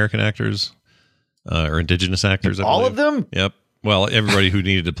Native American actors or indigenous actors. I All believe. of them? Yep. Well, everybody who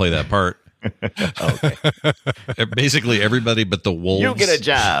needed to play that part. Okay. Basically everybody but the wolves. You get a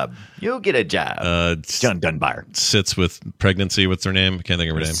job. You get a job. John Dunbar. Sits with pregnancy. What's her name? I can't think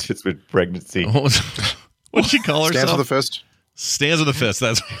of her name. Sits with pregnancy. What'd she call herself? Stands with a fist. Stands with a fist.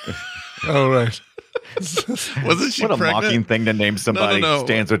 That's Oh, right. wasn't she What a pregnant? mocking thing to name somebody. No.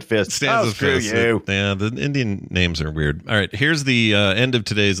 Stands with fist. Stands with screw fist. you. Yeah, the Indian names are weird. All right, here's the end of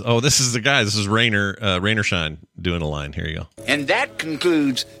today's. Oh, this is the guy. This is Rainer Shine doing a line. Here you go. And that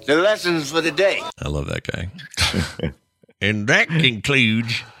concludes the lessons for the day. I love that guy. And that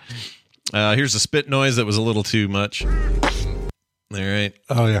concludes. Here's a spit noise that was a little too much. All right.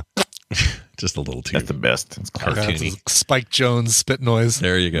 Oh, yeah. Just a little too. That's the best. It's cartoony. Yeah, Spike Jones spit noise.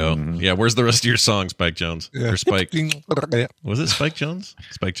 There you go. Yeah, where's the rest of your song, Spike Jones? Yeah. Or Spike? Yeah. Was it Spike Jones?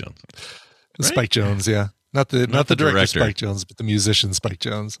 Spike Jones. Right? Spike Jones, yeah. Not the director director. Spike Jones, but the musician Spike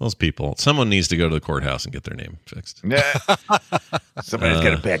Jones. Those people. Someone needs to go to the courthouse and get their name fixed. Somebody's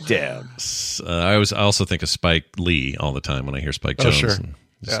got to back down. I also think of Spike Lee all the time when I hear Spike Oh, Jones. sure. And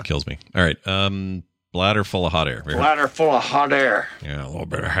it just kills me. All right. Bladder full of hot air. Bladder full of hot air. Yeah, a little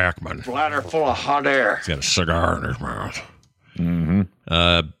bit of Hackman. Bladder full of hot air. He's got a cigar in his mouth.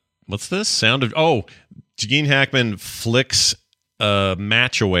 Mm-hmm. What's this? Sound of... Oh, Gene Hackman flicks a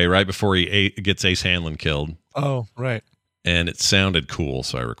match away right before he gets Ace Hanlon killed. Oh, right. And it sounded cool,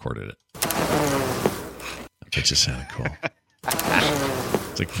 so I recorded it. It just sounded cool.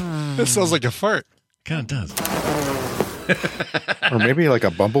 It's like... This sounds like a fart. God, it does. Or maybe like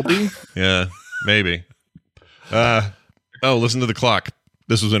a bumblebee. Yeah, maybe. Listen to the clock.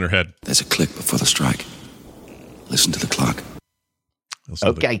 This was in her head. There's a click before the strike. Listen to the clock.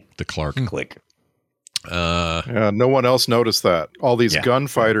 Okay. The Clark. Click. Yeah, no one else noticed that. All these Yeah.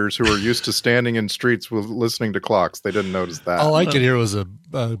 gunfighters who are used to standing in streets with listening to clocks, they didn't notice that. All I could hear was a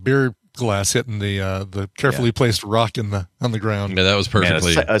beer glass hitting the carefully placed rock on the ground. Yeah, that was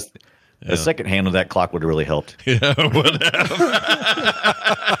perfectly... A second hand of that clock would have really helped. Yeah, it would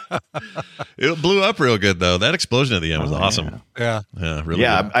have. It blew up real good, though. That explosion at the end was awesome. Yeah. Yeah, really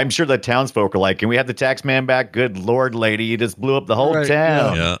Yeah, good. I'm sure the townsfolk are like, can we have the tax man back? Good Lord, lady, you just blew up the whole Right,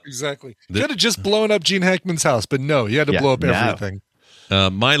 town. Yeah. Exactly. You could have just blown up Gene Hackman's house, but no, you had to blow up everything.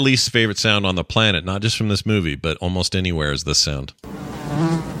 My least favorite sound on the planet, not just from this movie, but almost anywhere, is this sound.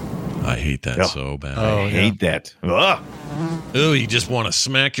 I hate that so bad. I hate that. Ugh. Oh, you just want to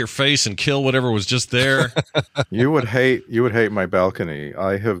smack your face and kill whatever was just there. You would hate my balcony.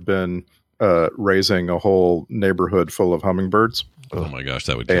 I have been raising a whole neighborhood full of hummingbirds. Oh my gosh,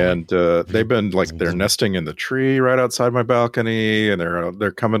 that would kill me. And they've been they're nesting in the tree right outside my balcony, and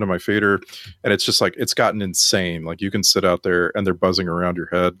they're coming to my feeder, and it's just like it's gotten insane. Like you can sit out there and they're buzzing around your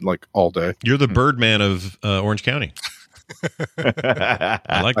head like all day. You're the Birdman of Orange County.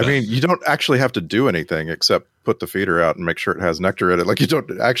 I like that. I mean, you don't actually have to do anything except put the feeder out and make sure it has nectar in it. Like you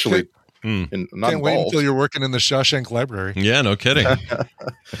don't actually. Not Can't wait until you're working in the Shawshank Library. Yeah, no kidding.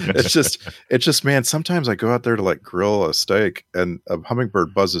 it's just, man, sometimes I go out there to like grill a steak and a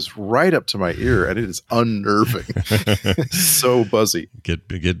hummingbird buzzes right up to my ear and it is unnerving. It's so buzzy. Get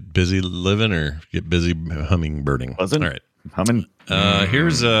busy living or get busy hummingbirding. Buzzing? All right. Humming.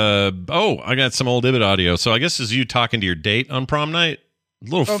 Here's I got some old Ibid audio. So I guess this is you talking to your date on prom night. A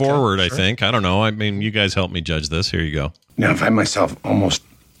little forward, sure. I think. I don't know. I mean, you guys help me judge this. Here you go. Now, I find myself almost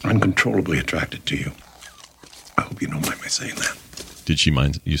uncontrollably attracted to you. I hope you don't mind my saying that. Did she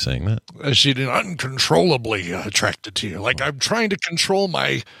mind you saying that? She did uncontrollably attracted to you. Like I'm trying to control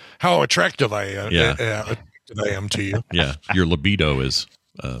how attractive I am to you. Yeah, your libido is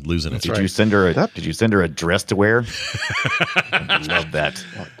losing it. Did you send her a dress to wear? I love that.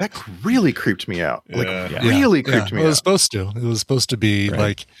 That really creeped me out. Really creeped me out. It was supposed to. It was supposed to be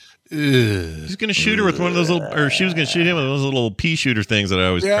like. He's going to shoot her with one of those little, or she was going to shoot him with those little pea shooter things that I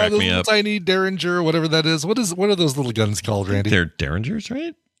always crack me up. Tiny Derringer, whatever that is. What are those little guns called, Randy? They're Derringers,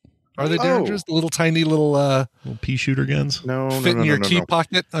 right? Are they Derringers? The little tiny little pea shooter guns? No, fit in your key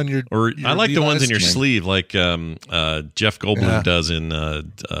pocket on your. Or I like the ones in your device. sleeve, like Jeff Goldblum does in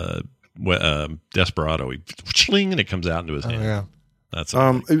Desperado. He chling and it comes out into his hand. Yeah, that's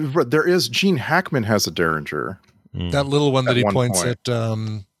there is Gene Hackman has a Derringer. That little one that he points point.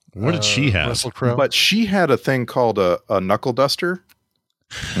 at. What did she have? Russell Crowe. But she had a thing called a knuckle duster.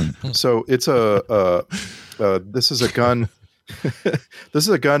 So it's this is a gun. This is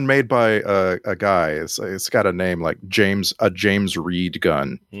a gun made by a guy. It's got a name like James Reed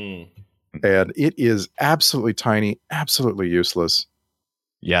gun, and it is absolutely tiny, absolutely useless.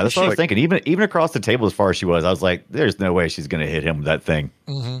 Yeah, that's what I was thinking. Even across the table as far as she was, I was like, there's no way she's going to hit him with that thing.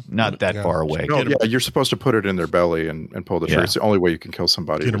 Not that far away. No, yeah, you're supposed to put it in their belly and pull the trigger. It's the only way you can kill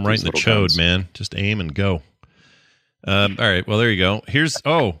somebody. Get them right in the chode, man. Just aim and go. All right, well, there you go.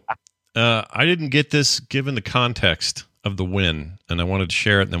 I didn't get this given the context of the win, and I wanted to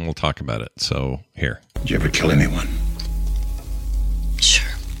share it, and then we'll talk about it. So, here. Did you ever kill anyone? Sure.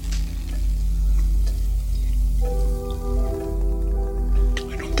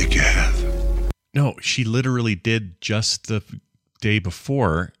 I don't think you have. No, she literally did just the day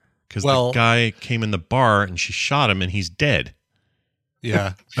before because the guy came in the bar and she shot him and he's dead.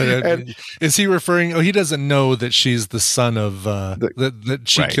 Yeah. But, is he referring? Oh, he doesn't know that she's the son of that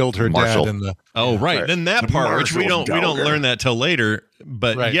she killed her Marshall. dad in the. Oh, right. Then that part, which we don't learn that till later.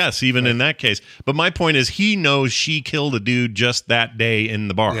 But yes, even in that case. But my point is, he knows she killed a dude just that day in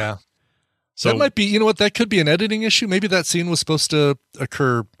the bar. Yeah. So that might be, you know what, that could be an editing issue. Maybe that scene was supposed to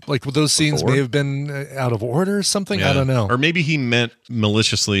occur, like those scenes may have been out of order or something. Yeah. I don't know. Or maybe he meant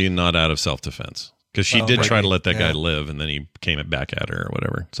maliciously, not out of self-defense. Because she did try to let that guy live, and then he came back at her or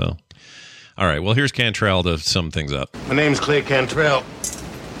whatever. So, all right. Well, here's Cantrell to sum things up. My name's Clay Cantrell,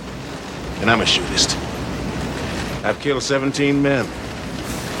 and I'm a shootist. I've killed 17 men.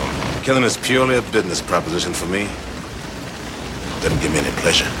 Killing is purely a business proposition for me. Doesn't give me any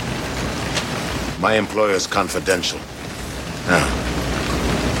pleasure. My employer's confidential. Now,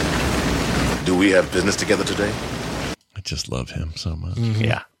 do we have business together today? I just love him so much. Mm-hmm.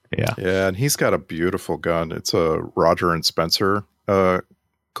 Yeah. Yeah, and he's got a beautiful gun. It's a Roger and Spencer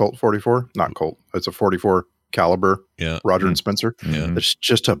Colt 44. Not Colt. It's a 44 caliber. Yeah. Roger and Spencer. Yeah. It's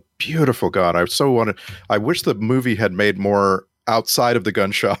just a beautiful gun. I wish the movie had made more outside of the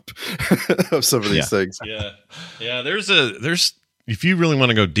gun shop of some of these things. Yeah. Yeah. There's if you really want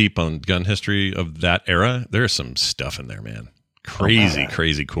to go deep on gun history of that era, there's some stuff in there, man.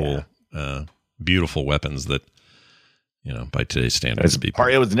 Crazy cool, beautiful weapons that, you know, by today's standards,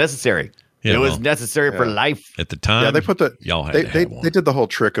 it was necessary. Yeah, it was necessary for life at the time. Yeah, they put y'all had to have one. They did the whole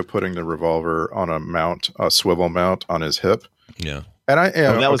trick of putting the revolver on a swivel mount on his hip. Yeah, and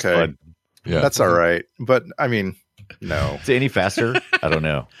that was fun. Yeah, that's all right. But I mean, no, is it any faster? I don't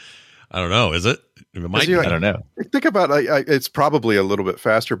know. Is it? It might I don't know. Think about it's probably a little bit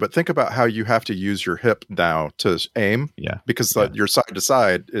faster, but think about how you have to use your hip now to aim. Yeah, because your side to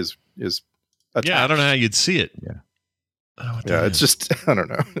side is attached. Yeah, I don't know how you'd see it. Yeah. It's just I don't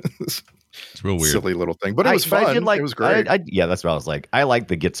know. It's real weird, silly little thing, but it was fun. It was great. That's what I was like. I like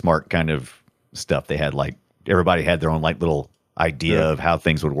the Get Smart kind of stuff. They had everybody had their own little idea of how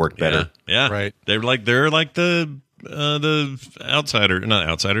things would work better. Yeah, right. They're like the outsider, not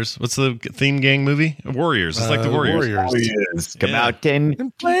outsiders. What's the theme gang movie? Warriors. It's like the Warriors. Come out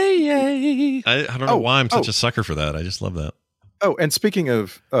and play. I don't know why I'm such a sucker for that. I just love that. Oh, and speaking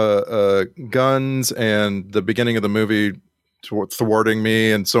of guns and the beginning of the movie thwarting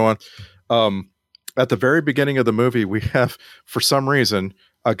me and so on, at the very beginning of the movie, we have, for some reason,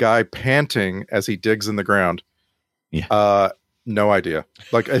 a guy panting as he digs in the ground. Yeah. No idea.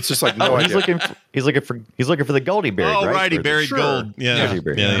 Like it's just like no idea. He's looking for the gold he buried. Oh, right, he buried gold. Yeah.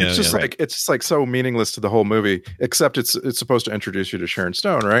 It's just it's like so meaningless to the whole movie. Except it's supposed to introduce you to Sharon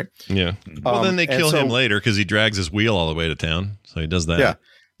Stone, right? Yeah. Well, then they kill him later because he drags his wheel all the way to town. So he does that. Yeah.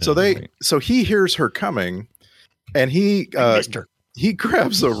 So he hears her coming, and he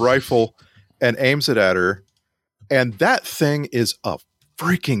grabs a rifle and aims it at her, and that thing is a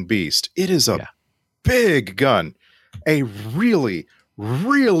freaking beast. It is a big gun. A really,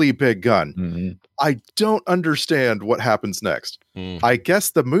 really big gun. Mm-hmm. I don't understand what happens next. I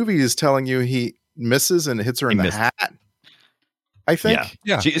guess the movie is telling you he misses and hits her in the hat. I think.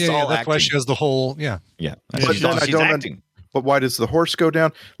 Yeah. That's why she has the whole. Yeah. Yeah. But then I don't. But why does the horse go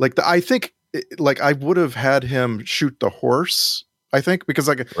down? I think I would have had him shoot the horse. I think because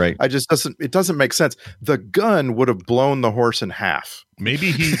it doesn't make sense. The gun would have blown the horse in half.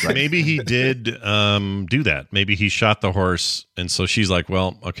 Maybe he did do that. Maybe he shot the horse, and so she's like,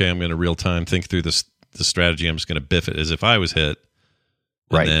 "Well, okay, I'm going to real time think through the strategy. I'm just going to biff it as if I was hit."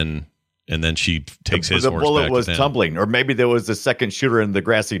 And then she takes his horse back. The bullet was tumbling, or maybe there was a second shooter in the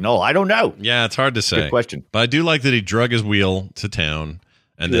grassy knoll. I don't know. Yeah, it's hard to say. Good question. But I do like that he drug his wheel to town.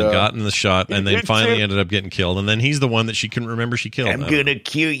 And then got in the shot, and then finally ended up getting killed. And then he's the one that she couldn't remember she killed. I'm gonna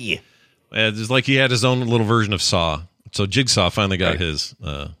kill you. It's like he had his own little version of Saw. So Jigsaw finally got his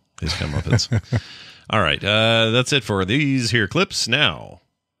comeuppance. All right, that's it for these here clips. Now,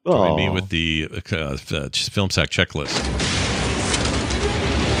 join me with the Film Sack checklist.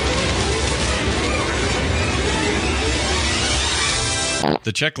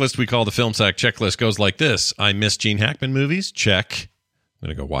 The checklist we call the Film Sack checklist goes like this: I miss Gene Hackman movies. Check. I'm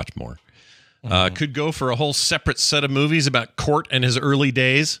going to go watch more. Could go for a whole separate set of movies about Court and his early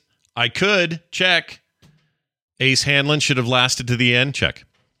days. I could. Check. Ace Hanlon should have lasted to the end. Check.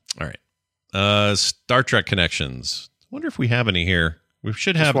 All right. Star Trek connections. Wonder if we have any here. We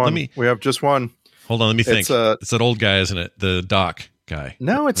should have. We have just one. Hold on. Let me think. It's that old guy, isn't it? The Doc guy.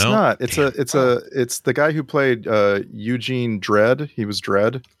 No, it's not. It's the guy who played Eugene Dredd. He was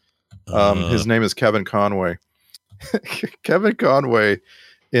Dredd. His name is Kevin Conway. Kevin Conway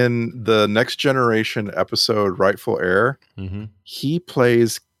in the Next Generation episode Rightful Heir. He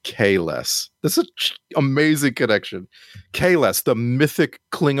plays Kahless. This is an amazing connection. Kahless, the mythic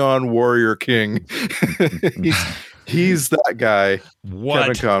Klingon warrior king. He's that guy. What?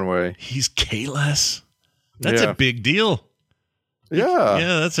 Kevin Conway. He's Kahless? That's a big deal. Yeah.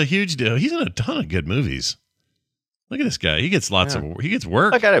 Yeah, that's a huge deal. He's in a ton of good movies. Look at this guy. He gets he gets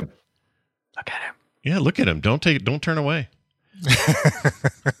work. Look at him. Yeah, look at him. Don't turn away.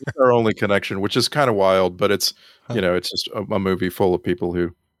 Our only connection, which is kind of wild, but it's it's just a movie full of people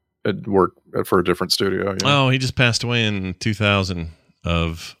who had worked for a different studio. Oh, he just passed away in 2000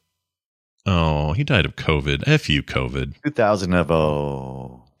 of. Oh, he died of COVID. F you, COVID.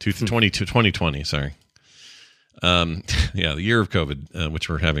 2020. Sorry. Yeah, the year of COVID, which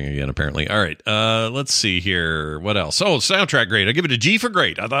we're having again, apparently. All right. Let's see here. What else? Oh, soundtrack great. I give it a G for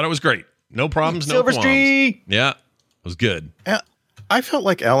great. I thought it was great. No problems, no qualms. Silverstreet. Yeah, it was good. I felt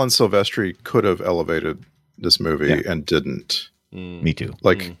like Alan Silvestri could have elevated this movie and didn't. Me too.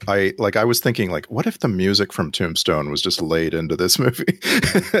 I was thinking, like, what if the music from Tombstone was just laid into this movie?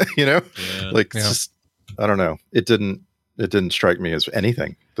 Just, I don't know. It didn't strike me as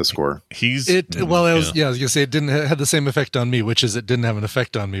anything. The score. I was gonna say it didn't have the same effect on me, which is it didn't have an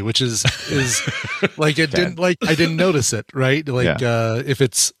effect on me, which is like it didn't I didn't notice it, right? If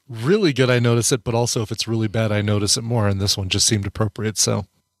it's really good, I notice it, but also if it's really bad, I notice it more. And this one just seemed appropriate. So.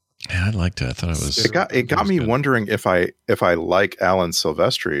 Yeah, I liked it. I thought it was. It got me wondering if I like Alan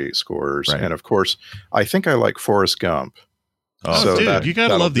Silvestri scores, and of course, I think I like Forrest Gump. Oh, so dude, you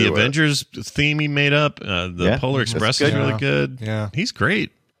gotta love the Avengers theme he made up. The Polar Express is really good. Yeah, he's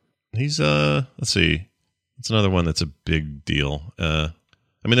great. He's let's see, it's another one that's a big deal.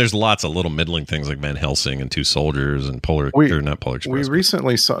 I mean, there's lots of little middling things like Van Helsing and Two Soldiers and not Polar Express. We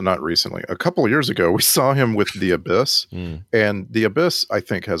recently a couple of years ago, we saw him with The Abyss, and The Abyss, I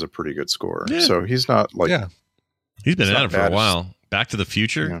think, has a pretty good score. Yeah. So he's not like he's been at it for a while. Back to the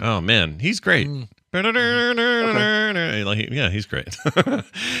Future. Yeah. Oh man, he's great. Yeah, he's great.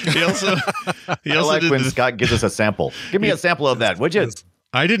 he also I like when Scott gives us a sample. Give me a sample of that, would you?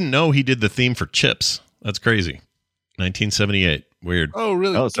 I didn't know he did the theme for Chips. That's crazy. 1978. Weird. Oh,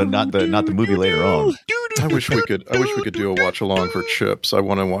 really? Oh, so not the movie later on. I wish we could do a watch along for Chips. I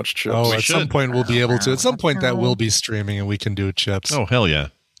want to watch Chips. Oh, some point we'll be able to. At some point that will be streaming and we can do Chips. Oh, hell yeah.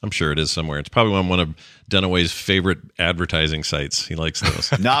 I'm sure it is somewhere. It's probably on one of Dunaway's favorite advertising sites. He likes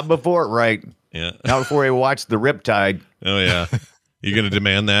those. Not before, right? Yeah. Not before he watched the Riptide. Oh, yeah. You're going to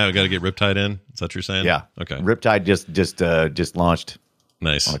demand that? We got to get Riptide in? Is that what you're saying? Yeah. Okay. Riptide just launched.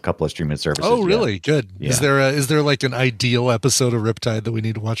 Nice. On a couple of streaming services. Oh, really? Good. Yeah. Is there like an ideal episode of Riptide that we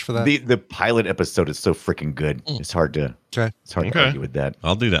need to watch for that? The pilot episode is so freaking good. It's hard to to argue with that.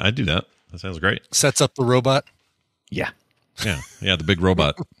 I'll do that. I'd do that. That sounds great. Sets up the robot. Yeah. Yeah, the big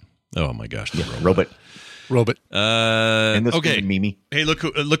robot. Oh my gosh, the robot. Okay, Mimi. Hey,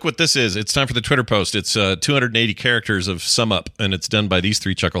 look what this is. It's time for the Twitter post. It's 280 characters of sum up, and it's done by these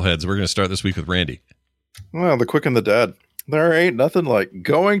three chuckleheads. We're going to start this week with Randy. Well, the quick and the dead. There ain't nothing like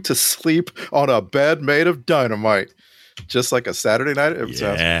going to sleep on a bed made of dynamite. Just like a Saturday night.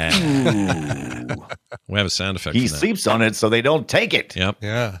 Yeah. We have a sound effect. He sleeps on it so they don't take it. Yep.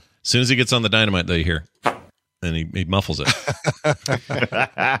 Yeah. As soon as he gets on the dynamite, though, you hear, and he muffles it.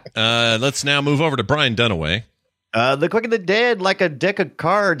 Let's now move over to Brian Dunaway. The Quick and the Dead, like a deck of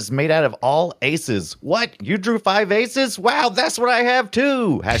cards made out of all aces. What? You drew 5 aces? Wow, that's what I have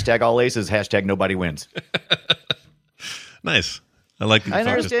too. # all aces. # nobody wins. Nice. I like. I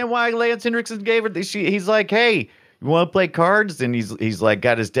understand why Lance Henriksen gave her. He's like, hey, you want to play cards? And he's like,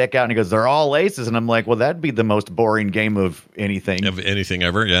 got his deck out, and he goes, they're all aces. And I'm like, well, that'd be the most boring game of anything. Of anything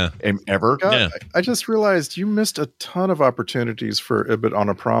ever, yeah. Ever. God, yeah. I just realized you missed a ton of opportunities for Ibit on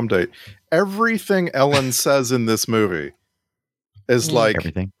a prom date. Everything Ellen says in this movie is like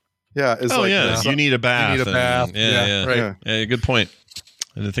everything. Yeah. Is like, you need a bath. You need a bath. Yeah. Right. Yeah, good point.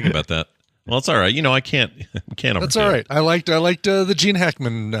 I didn't think about that. Well, it's all right. I can't. We can't. That's all right. I liked the Gene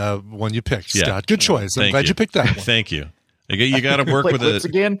Hackman one you picked, Scott. Good choice. I'm glad you picked that one. Thank you. You got to work with it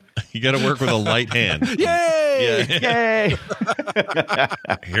again. You got to work with a light hand. Yay! Yeah. Yay!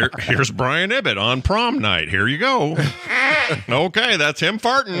 Here's Brian Ibbett on prom night. Here you go. Okay, that's him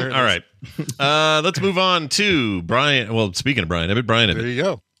farting. All right. Let's move on to Brian. Well, speaking of Brian Ibbett, There you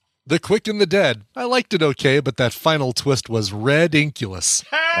go. The Quick and the Dead. I liked it okay, but that final twist was redinculous.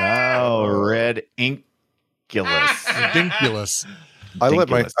 Oh, redinculous. Redinculous. I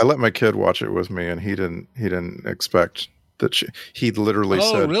let my kid watch it with me, and he didn't expect that he literally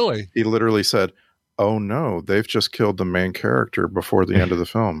said, "Oh no, they've just killed the main character before the end of the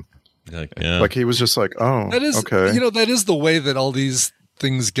film." Like he was just like, "Oh, that is okay." That is the way that all these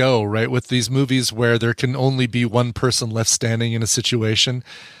things go, right? With these movies where there can only be one person left standing in a situation.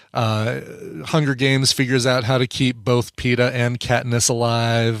 Hunger Games figures out how to keep both Peeta and Katniss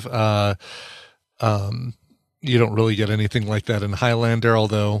alive. You don't really get anything like that in Highlander,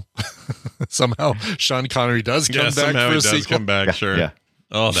 although somehow Sean Connery does come back for a sequel. Come back, sure. Yeah.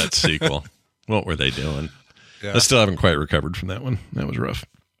 Oh, that sequel. What were they doing? Yeah. I still haven't quite recovered from that one. That was rough.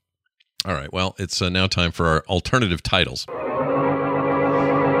 All right. Well, it's now time for our alternative titles. These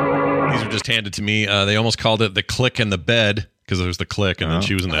were just handed to me. They almost called it The Click in the Bed because there was the click and then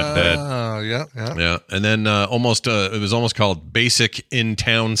she was in that bed. Oh, yeah. And then it was almost called Basic in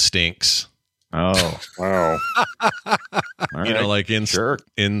Town Stinks. Oh, wow. You know, like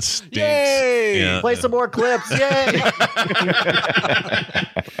Instinct. Yay! Yeah. Play some more clips. Yay!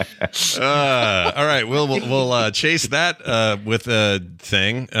 All right, we'll chase that with a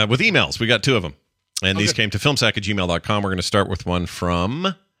thing with emails. We got 2 of them, and these came to filmsack@gmail.com. We're going to start with one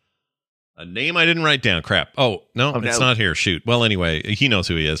from a name I didn't write down. Crap. Oh no, it's not here. Shoot. Well, anyway, he knows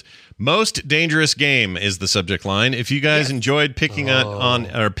who he is. Most dangerous game is the subject line. If you guys enjoyed picking at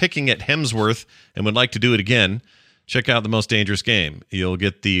Hemsworth and would like to do it again, check out the Most Dangerous Game. You'll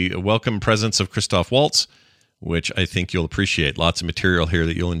get the welcome presence of Christoph Waltz, which I think you'll appreciate. Lots of material here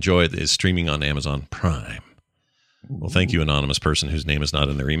that you'll enjoy that is streaming on Amazon Prime. Well, thank you, anonymous person whose name is not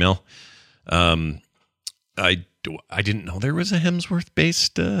in their email. I didn't know there was a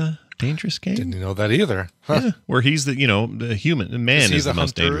Hemsworth-based dangerous game. Didn't know that either. Huh? Yeah, where he's the human. The man is the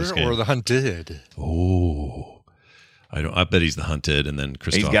most dangerous game. Or the hunted. Oh. I bet he's the hunted, and then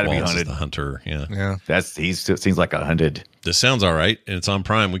Christoph Waltz is the hunter. Yeah. He seems like a hunted. This sounds all right, and it's on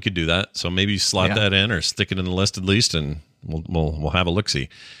Prime. We could do that. So maybe slot that in, or stick it in the list at least, and we'll have a look see.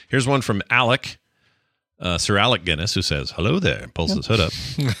 Here's one from Alec, Sir Alec Guinness, who says, "Hello there." Pulls his hood up.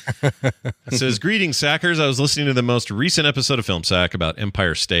 It says, "Greetings, Sackers. I was listening to the most recent episode of Film Sack about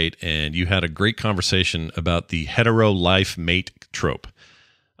Empire State, and you had a great conversation about the hetero life mate trope.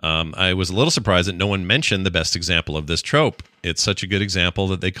 I was a little surprised that no one mentioned the best example of this trope. It's such a good example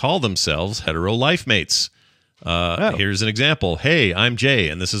that they call themselves hetero life mates. Here's an example. Hey, I'm Jay,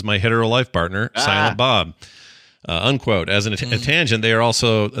 and this is my hetero life partner, Silent Bob. Unquote. As a tangent, they are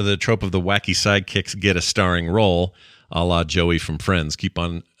also the trope of the wacky sidekicks get a starring role, a la Joey from Friends. Keep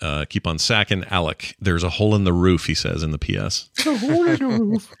on sacking Alec. There's a hole in the roof, he says in the PS.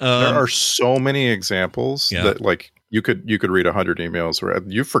 There are so many examples that like you could read 100 emails where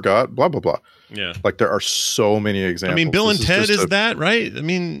you forgot blah blah blah. Yeah, like there are so many examples. I mean, Bill and Ted is that right? I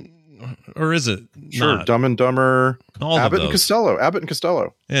mean, or is it? Sure, not? Dumb and Dumber. All Abbott of and Costello. Abbott and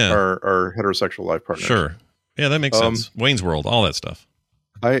Costello. Yeah, are heterosexual life partners. Sure. Yeah, that makes sense. Wayne's World, all that stuff.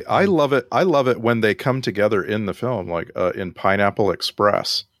 I love it. I love it when they come together in the film, like in Pineapple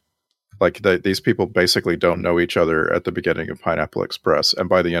Express. Like these people basically don't know each other at the beginning of Pineapple Express, and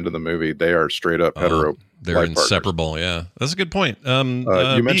by the end of the movie, they are straight up hetero. They're inseparable. Partners. Yeah, that's a good point.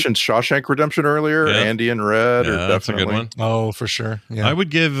 You mentioned Shawshank Redemption earlier. Yeah. Andy and Red are that's definitely a good one. Oh, for sure. Yeah. I would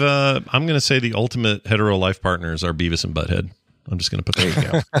give. I'm going to say the ultimate hetero life partners are Beavis and Butthead. I'm just going to put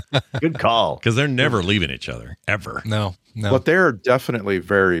that. Good call. Because they're never leaving each other ever. No. But they're definitely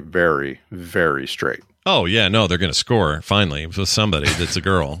very, very, very straight. Oh yeah, no, they're going to score finally with somebody that's a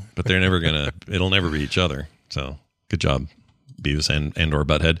girl, but they're never going to. It'll never be each other. So good job, Beavis and or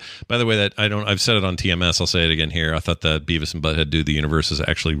Butthead. By the way, I've said it on TMS. I'll say it again here. I thought that Beavis and Butthead Do the Universe is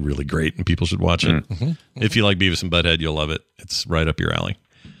actually really great, and people should watch it. Mm-hmm. If you like Beavis and Butthead, you'll love it. It's right up your alley.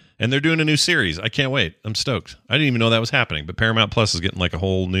 And they're doing a new series. I can't wait. I'm stoked. I didn't even know that was happening, but Paramount Plus is getting like a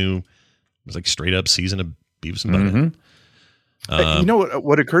whole new, it was like straight up season of Beavis and Butthead. Mm-hmm. You know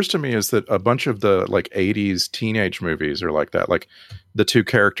what occurs to me is that a bunch of the like 80s teenage movies are like that. Like the two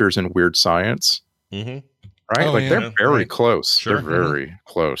characters in Weird Science, right? They're very close. Sure. They're very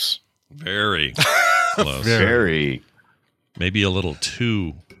close. Very close. Very. Maybe a little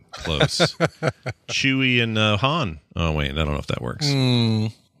too close. Chewie and Han. Oh wait, I don't know if that works.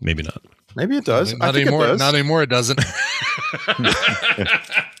 Maybe not. Maybe it does. Not anymore. Not anymore. It doesn't.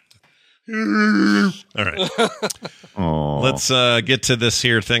 All right. Let's get to this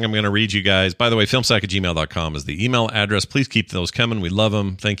here thing. I'm going to read you guys. By the way, filmsack@gmail.com is the email address. Please keep those coming. We love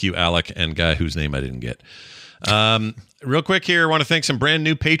them. Thank you, Alec, and guy whose name I didn't get. Real quick here, I want to thank some brand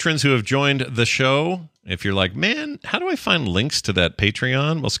new patrons who have joined the show. If you're like, man, how do I find links to that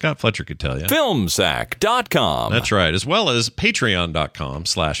Patreon? Well, Scott Fletcher could tell you. Filmsack.com. That's right, as well as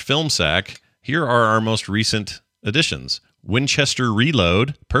patreon.com/filmsack. Here are our most recent additions. Winchester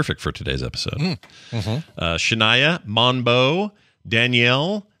Reload, perfect for today's episode. Shania, Monbo,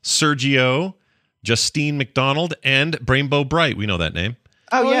 Danielle, Sergio, Justine McDonald, and Brainbow Bright. We know that name.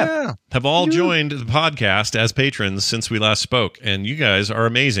 Oh, yeah. Have all joined the podcast as patrons since we last spoke, and you guys are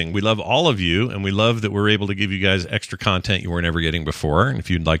amazing. We love all of you, and we love that we're able to give you guys extra content you weren't ever getting before. And if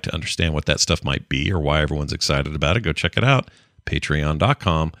you'd like to understand what that stuff might be or why everyone's excited about it, go check it out.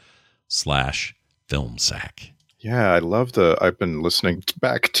 Patreon.com/filmsack. Yeah, I love I've been listening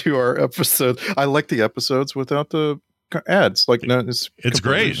back to our episode. I like the episodes without the ads. Like, no, it's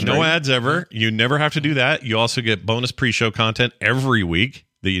great. No ads ever. You never have to do that. You also get bonus pre-show content every week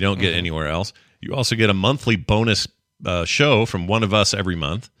that you don't get anywhere else. You also get a monthly bonus show from one of us every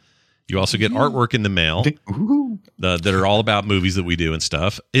month. You also get artwork in the mail that are all about movies that we do and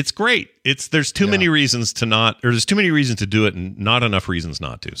stuff. It's great. There's too many reasons to not, or there's too many reasons to do it and not enough reasons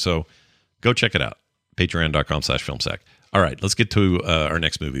not to. So go check it out. Patreon.com/filmsack. All right, let's get to our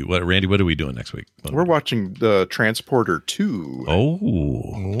next movie. Randy, what are we doing next week? We're watching the Transporter 2.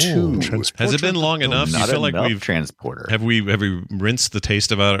 Oh, 2. Has it been long enough? Not You feel enough like we've Transporter. Have we rinsed the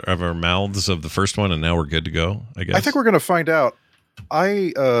taste of our mouths of the first one, and now we're good to go? I guess. I think we're going to find out.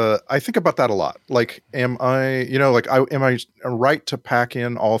 I think about that a lot. Like, am I right to pack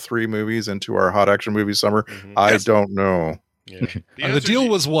in all 3 movies into our hot action movie summer? I don't know. Yeah. The deal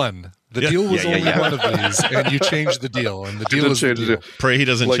was one. The deal was only one of these, and you changed the deal, and the deal is the deal. Pray he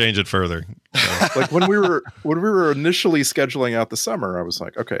doesn't change it further. Like when we were initially scheduling out the summer, I was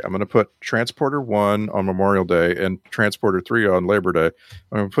like, okay, I'm going to put Transporter 1 on Memorial Day and Transporter 3 on Labor Day.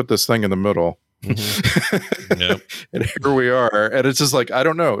 I'm going to put this thing in the middle. Yep. And here we are, and it's just like, I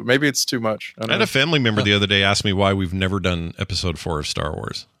don't know, maybe it's too much. I had a family member the other day ask me why we've never done episode 4 of Star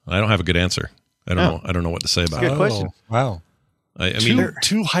Wars. I don't have a good answer. I don't know what to say about it. Good question. Wow. I mean,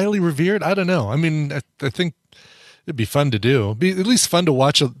 too highly revered. I don't know. I mean, I think it'd be fun to do. Be at least fun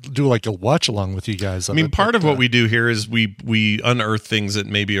to do like a watch along with you guys. I mean, part of what we do here is we unearth things that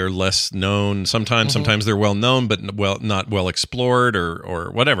maybe are less known. Sometimes they're well known, but not well explored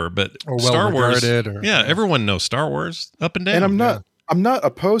or whatever. But or Star Wars, yeah, everyone knows Star Wars up and down. And I'm not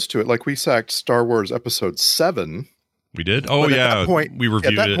opposed to it. Like, we sacked Star Wars Episode 7. We did? Oh, yeah. At that point, we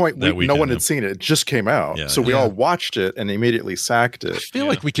reviewed it. At that point, no one had it. seen it. It just came out. Yeah, so we all watched it and immediately sacked it. I feel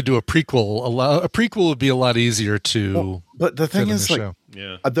like we could do a prequel. A prequel would be a lot easier to. Well, but the thing is, like,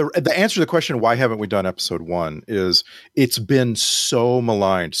 the answer to the question, why haven't we done Episode 1, is it's been so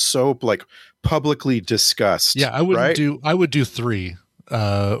maligned, so like publicly discussed. Yeah, I would do 3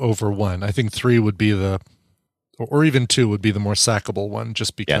 over 1. I think 3 would be or even 2 would be the more sackable one,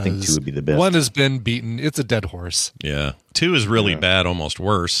 just because I think 2 would be the best. 1 has been beaten. It's a dead horse. Yeah. 2 is really bad, almost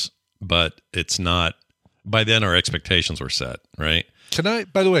worse, but it's not. By then, our expectations were set, right?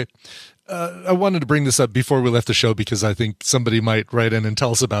 By the way, I wanted to bring this up before we left the show because I think somebody might write in and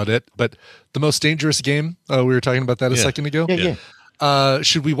tell us about it. But The Most Dangerous Game, we were talking about that a second ago. Yeah.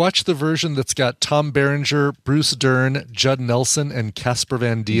 Should we watch the version that's got Tom Berenger, Bruce Dern, Judd Nelson, and Casper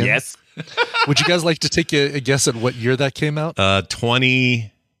Van Dien? Yes. Would you guys like to take a guess at what year that came out?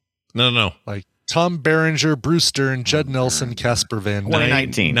 20. No. Like Tom Berenger, Bruce Dern, Judd Nelson, Casper Van Dien.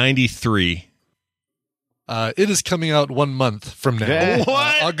 2019. 93. It is coming out 1 month from now.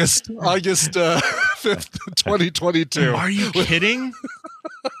 What? August 5th, 2022. Are you kidding?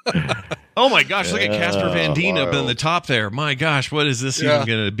 Oh my gosh, look at Casper Van Dien up in the top there. My gosh, what is this even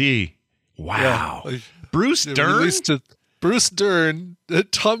going to be? Wow. Yeah. Bruce Dern? Bruce Dern,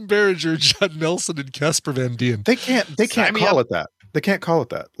 Tom Berenger, Judd Nelson, and Casper Van Dien. They can't call it that. They can't call it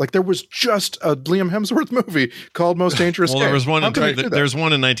that. Like, there was just a Liam Hemsworth movie called Most Dangerous Game. There was one. There's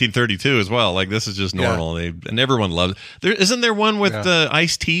one in 1932 as well. Like, this is just normal. Yeah. And everyone loves it. Isn't there one with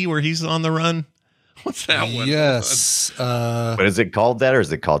Ice-T where he's on the run? What's that one? Yes. But is it called that, or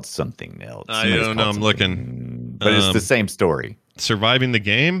is it called something else? I don't know. I'm looking. But it's the same story. Surviving the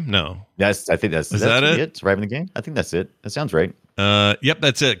Game? No. I think that's is that it? Surviving the Game? I think that's it. That sounds right. Yep,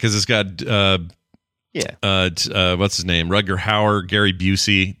 that's it. Because it's got what's his name? Rutger Hauer, Gary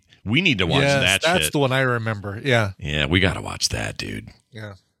Busey. We need to watch that. That's the one I remember. Yeah. Yeah, we got to watch that, dude.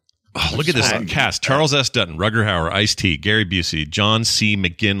 Yeah. Oh, look at this cast: Charles S. Dutton, Rutger Hauer, Ice-T, Gary Busey, John C.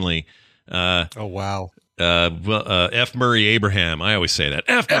 McGinley. Oh wow. F. Murray Abraham. I always say that.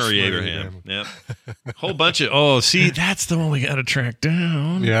 F. Murray Abraham. Yep. Whole bunch of. Oh, see, that's the one we got to track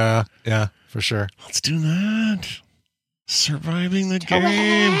down. Yeah, for sure. Let's do that. Surviving the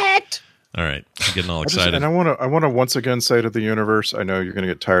Game. All right. I'm getting all excited. And I want to once again say to the universe, I know you're going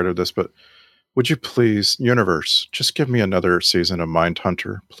to get tired of this, but would you please, universe, just give me another season of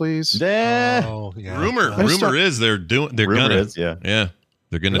Mindhunter, please? Rumor is they're gonna. Yeah.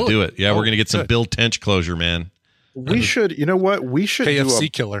 They're gonna do it. Yeah, we're gonna get some Bill Tench closure, man. We should, you know what? We should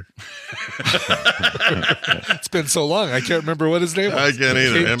KFC killer. It's been so long. I can't remember what his name was. I can't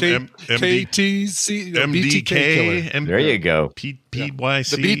either. KTC, BTK killer. There you go.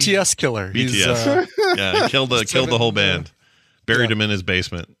 PYC. The BTS killer. BTS. Yeah, he killed the whole band. Buried him in his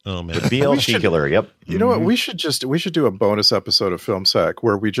basement. Oh man. The BLT killer. Yep. You know what? We should do a bonus episode of Film Sack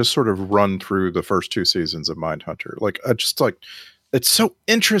where we just sort of run through the first 2 seasons of Mindhunter. It's so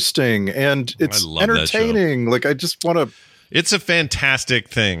interesting and it's entertaining. Like, I just want to. It's a fantastic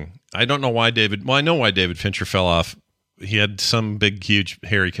thing. I don't know why David. Well, I know why David Fincher fell off. He had some big, huge,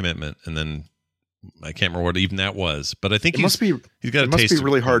 hairy commitment, and then I can't remember what even that was. But I think he's got a taste. It must be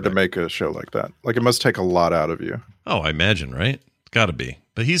really hard to make a show like that. Like, it must take a lot out of you. Oh, I imagine, right? It's got to be.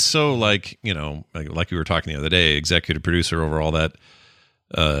 But he's so like we were talking the other day, executive producer over all that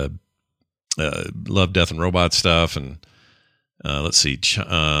Love, Death, and Robots stuff, and. Let's see.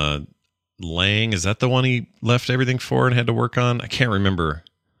 Lang, is that the one he left everything for and had to work on? I can't remember.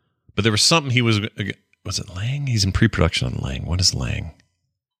 But there was something he was it Lang? He's in pre-production on Lang. What is Lang?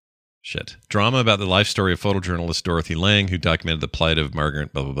 Shit. Drama about the life story of photojournalist Dorothy Lang, who documented the plight of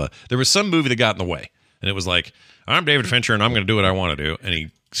Margaret, blah, blah, blah. There was some movie that got in the way. And it was like, I'm David Fincher and I'm going to do what I want to do. And he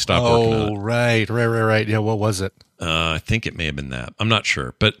stopped working on it. Oh, right. Yeah, what was it? I think it may have been that. I'm not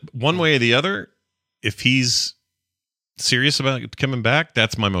sure. But one way or the other, if he's serious about coming back,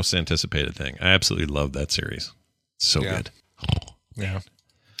 that's my most anticipated thing. I absolutely love that series. So good. Yeah.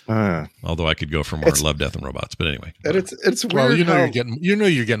 Although I could go for more Love, Death, and Robots, but anyway. And it's weird. Well,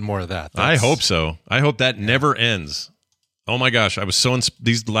 you're getting more of that. I hope so. I hope that never ends. Oh my gosh, I was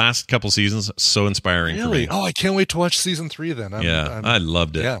these last couple seasons so inspiring for me. Oh, I can't wait to watch season 3 then. I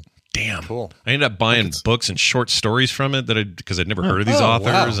loved it. Yeah. Damn. Cool. I ended up buying books and short stories from it because I'd never heard of these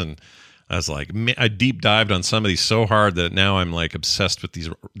authors, and I was like, I deep dived on some of these so hard that now I'm like obsessed with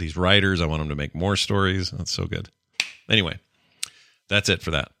these writers. I want them to make more stories. That's so good. Anyway, that's it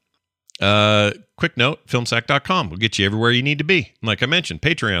for that. Quick note, filmsack.com will get you everywhere you need to be. And like I mentioned,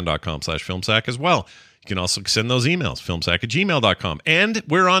 patreon.com/filmsack as well. You can also send those emails, filmsack@gmail.com. And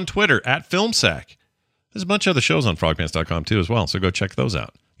we're on Twitter @filmsack. There's a bunch of other shows on frogpants.com too as well. So go check those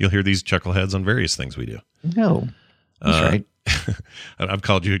out. You'll hear these chuckleheads on various things we do. No, that's right. I've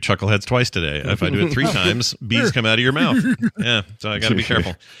called you chuckleheads twice today. If I do it 3 times, bees come out of your mouth. Yeah, so I got to be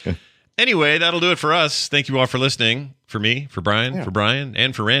careful. Anyway, that'll do it for us. Thank you all for listening. For me, for Brian,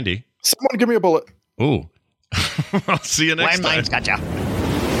 and for Randy. Someone give me a bullet. Ooh. I'll see you next time. Mine's gotcha.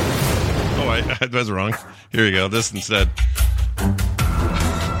 Oh, I was wrong. Here you go. This instead.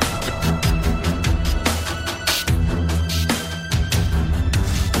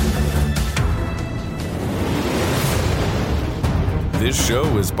 This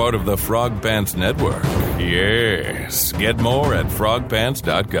show is part of the Frog Pants Network. Yes. Get more at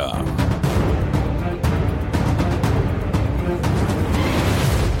frogpants.com.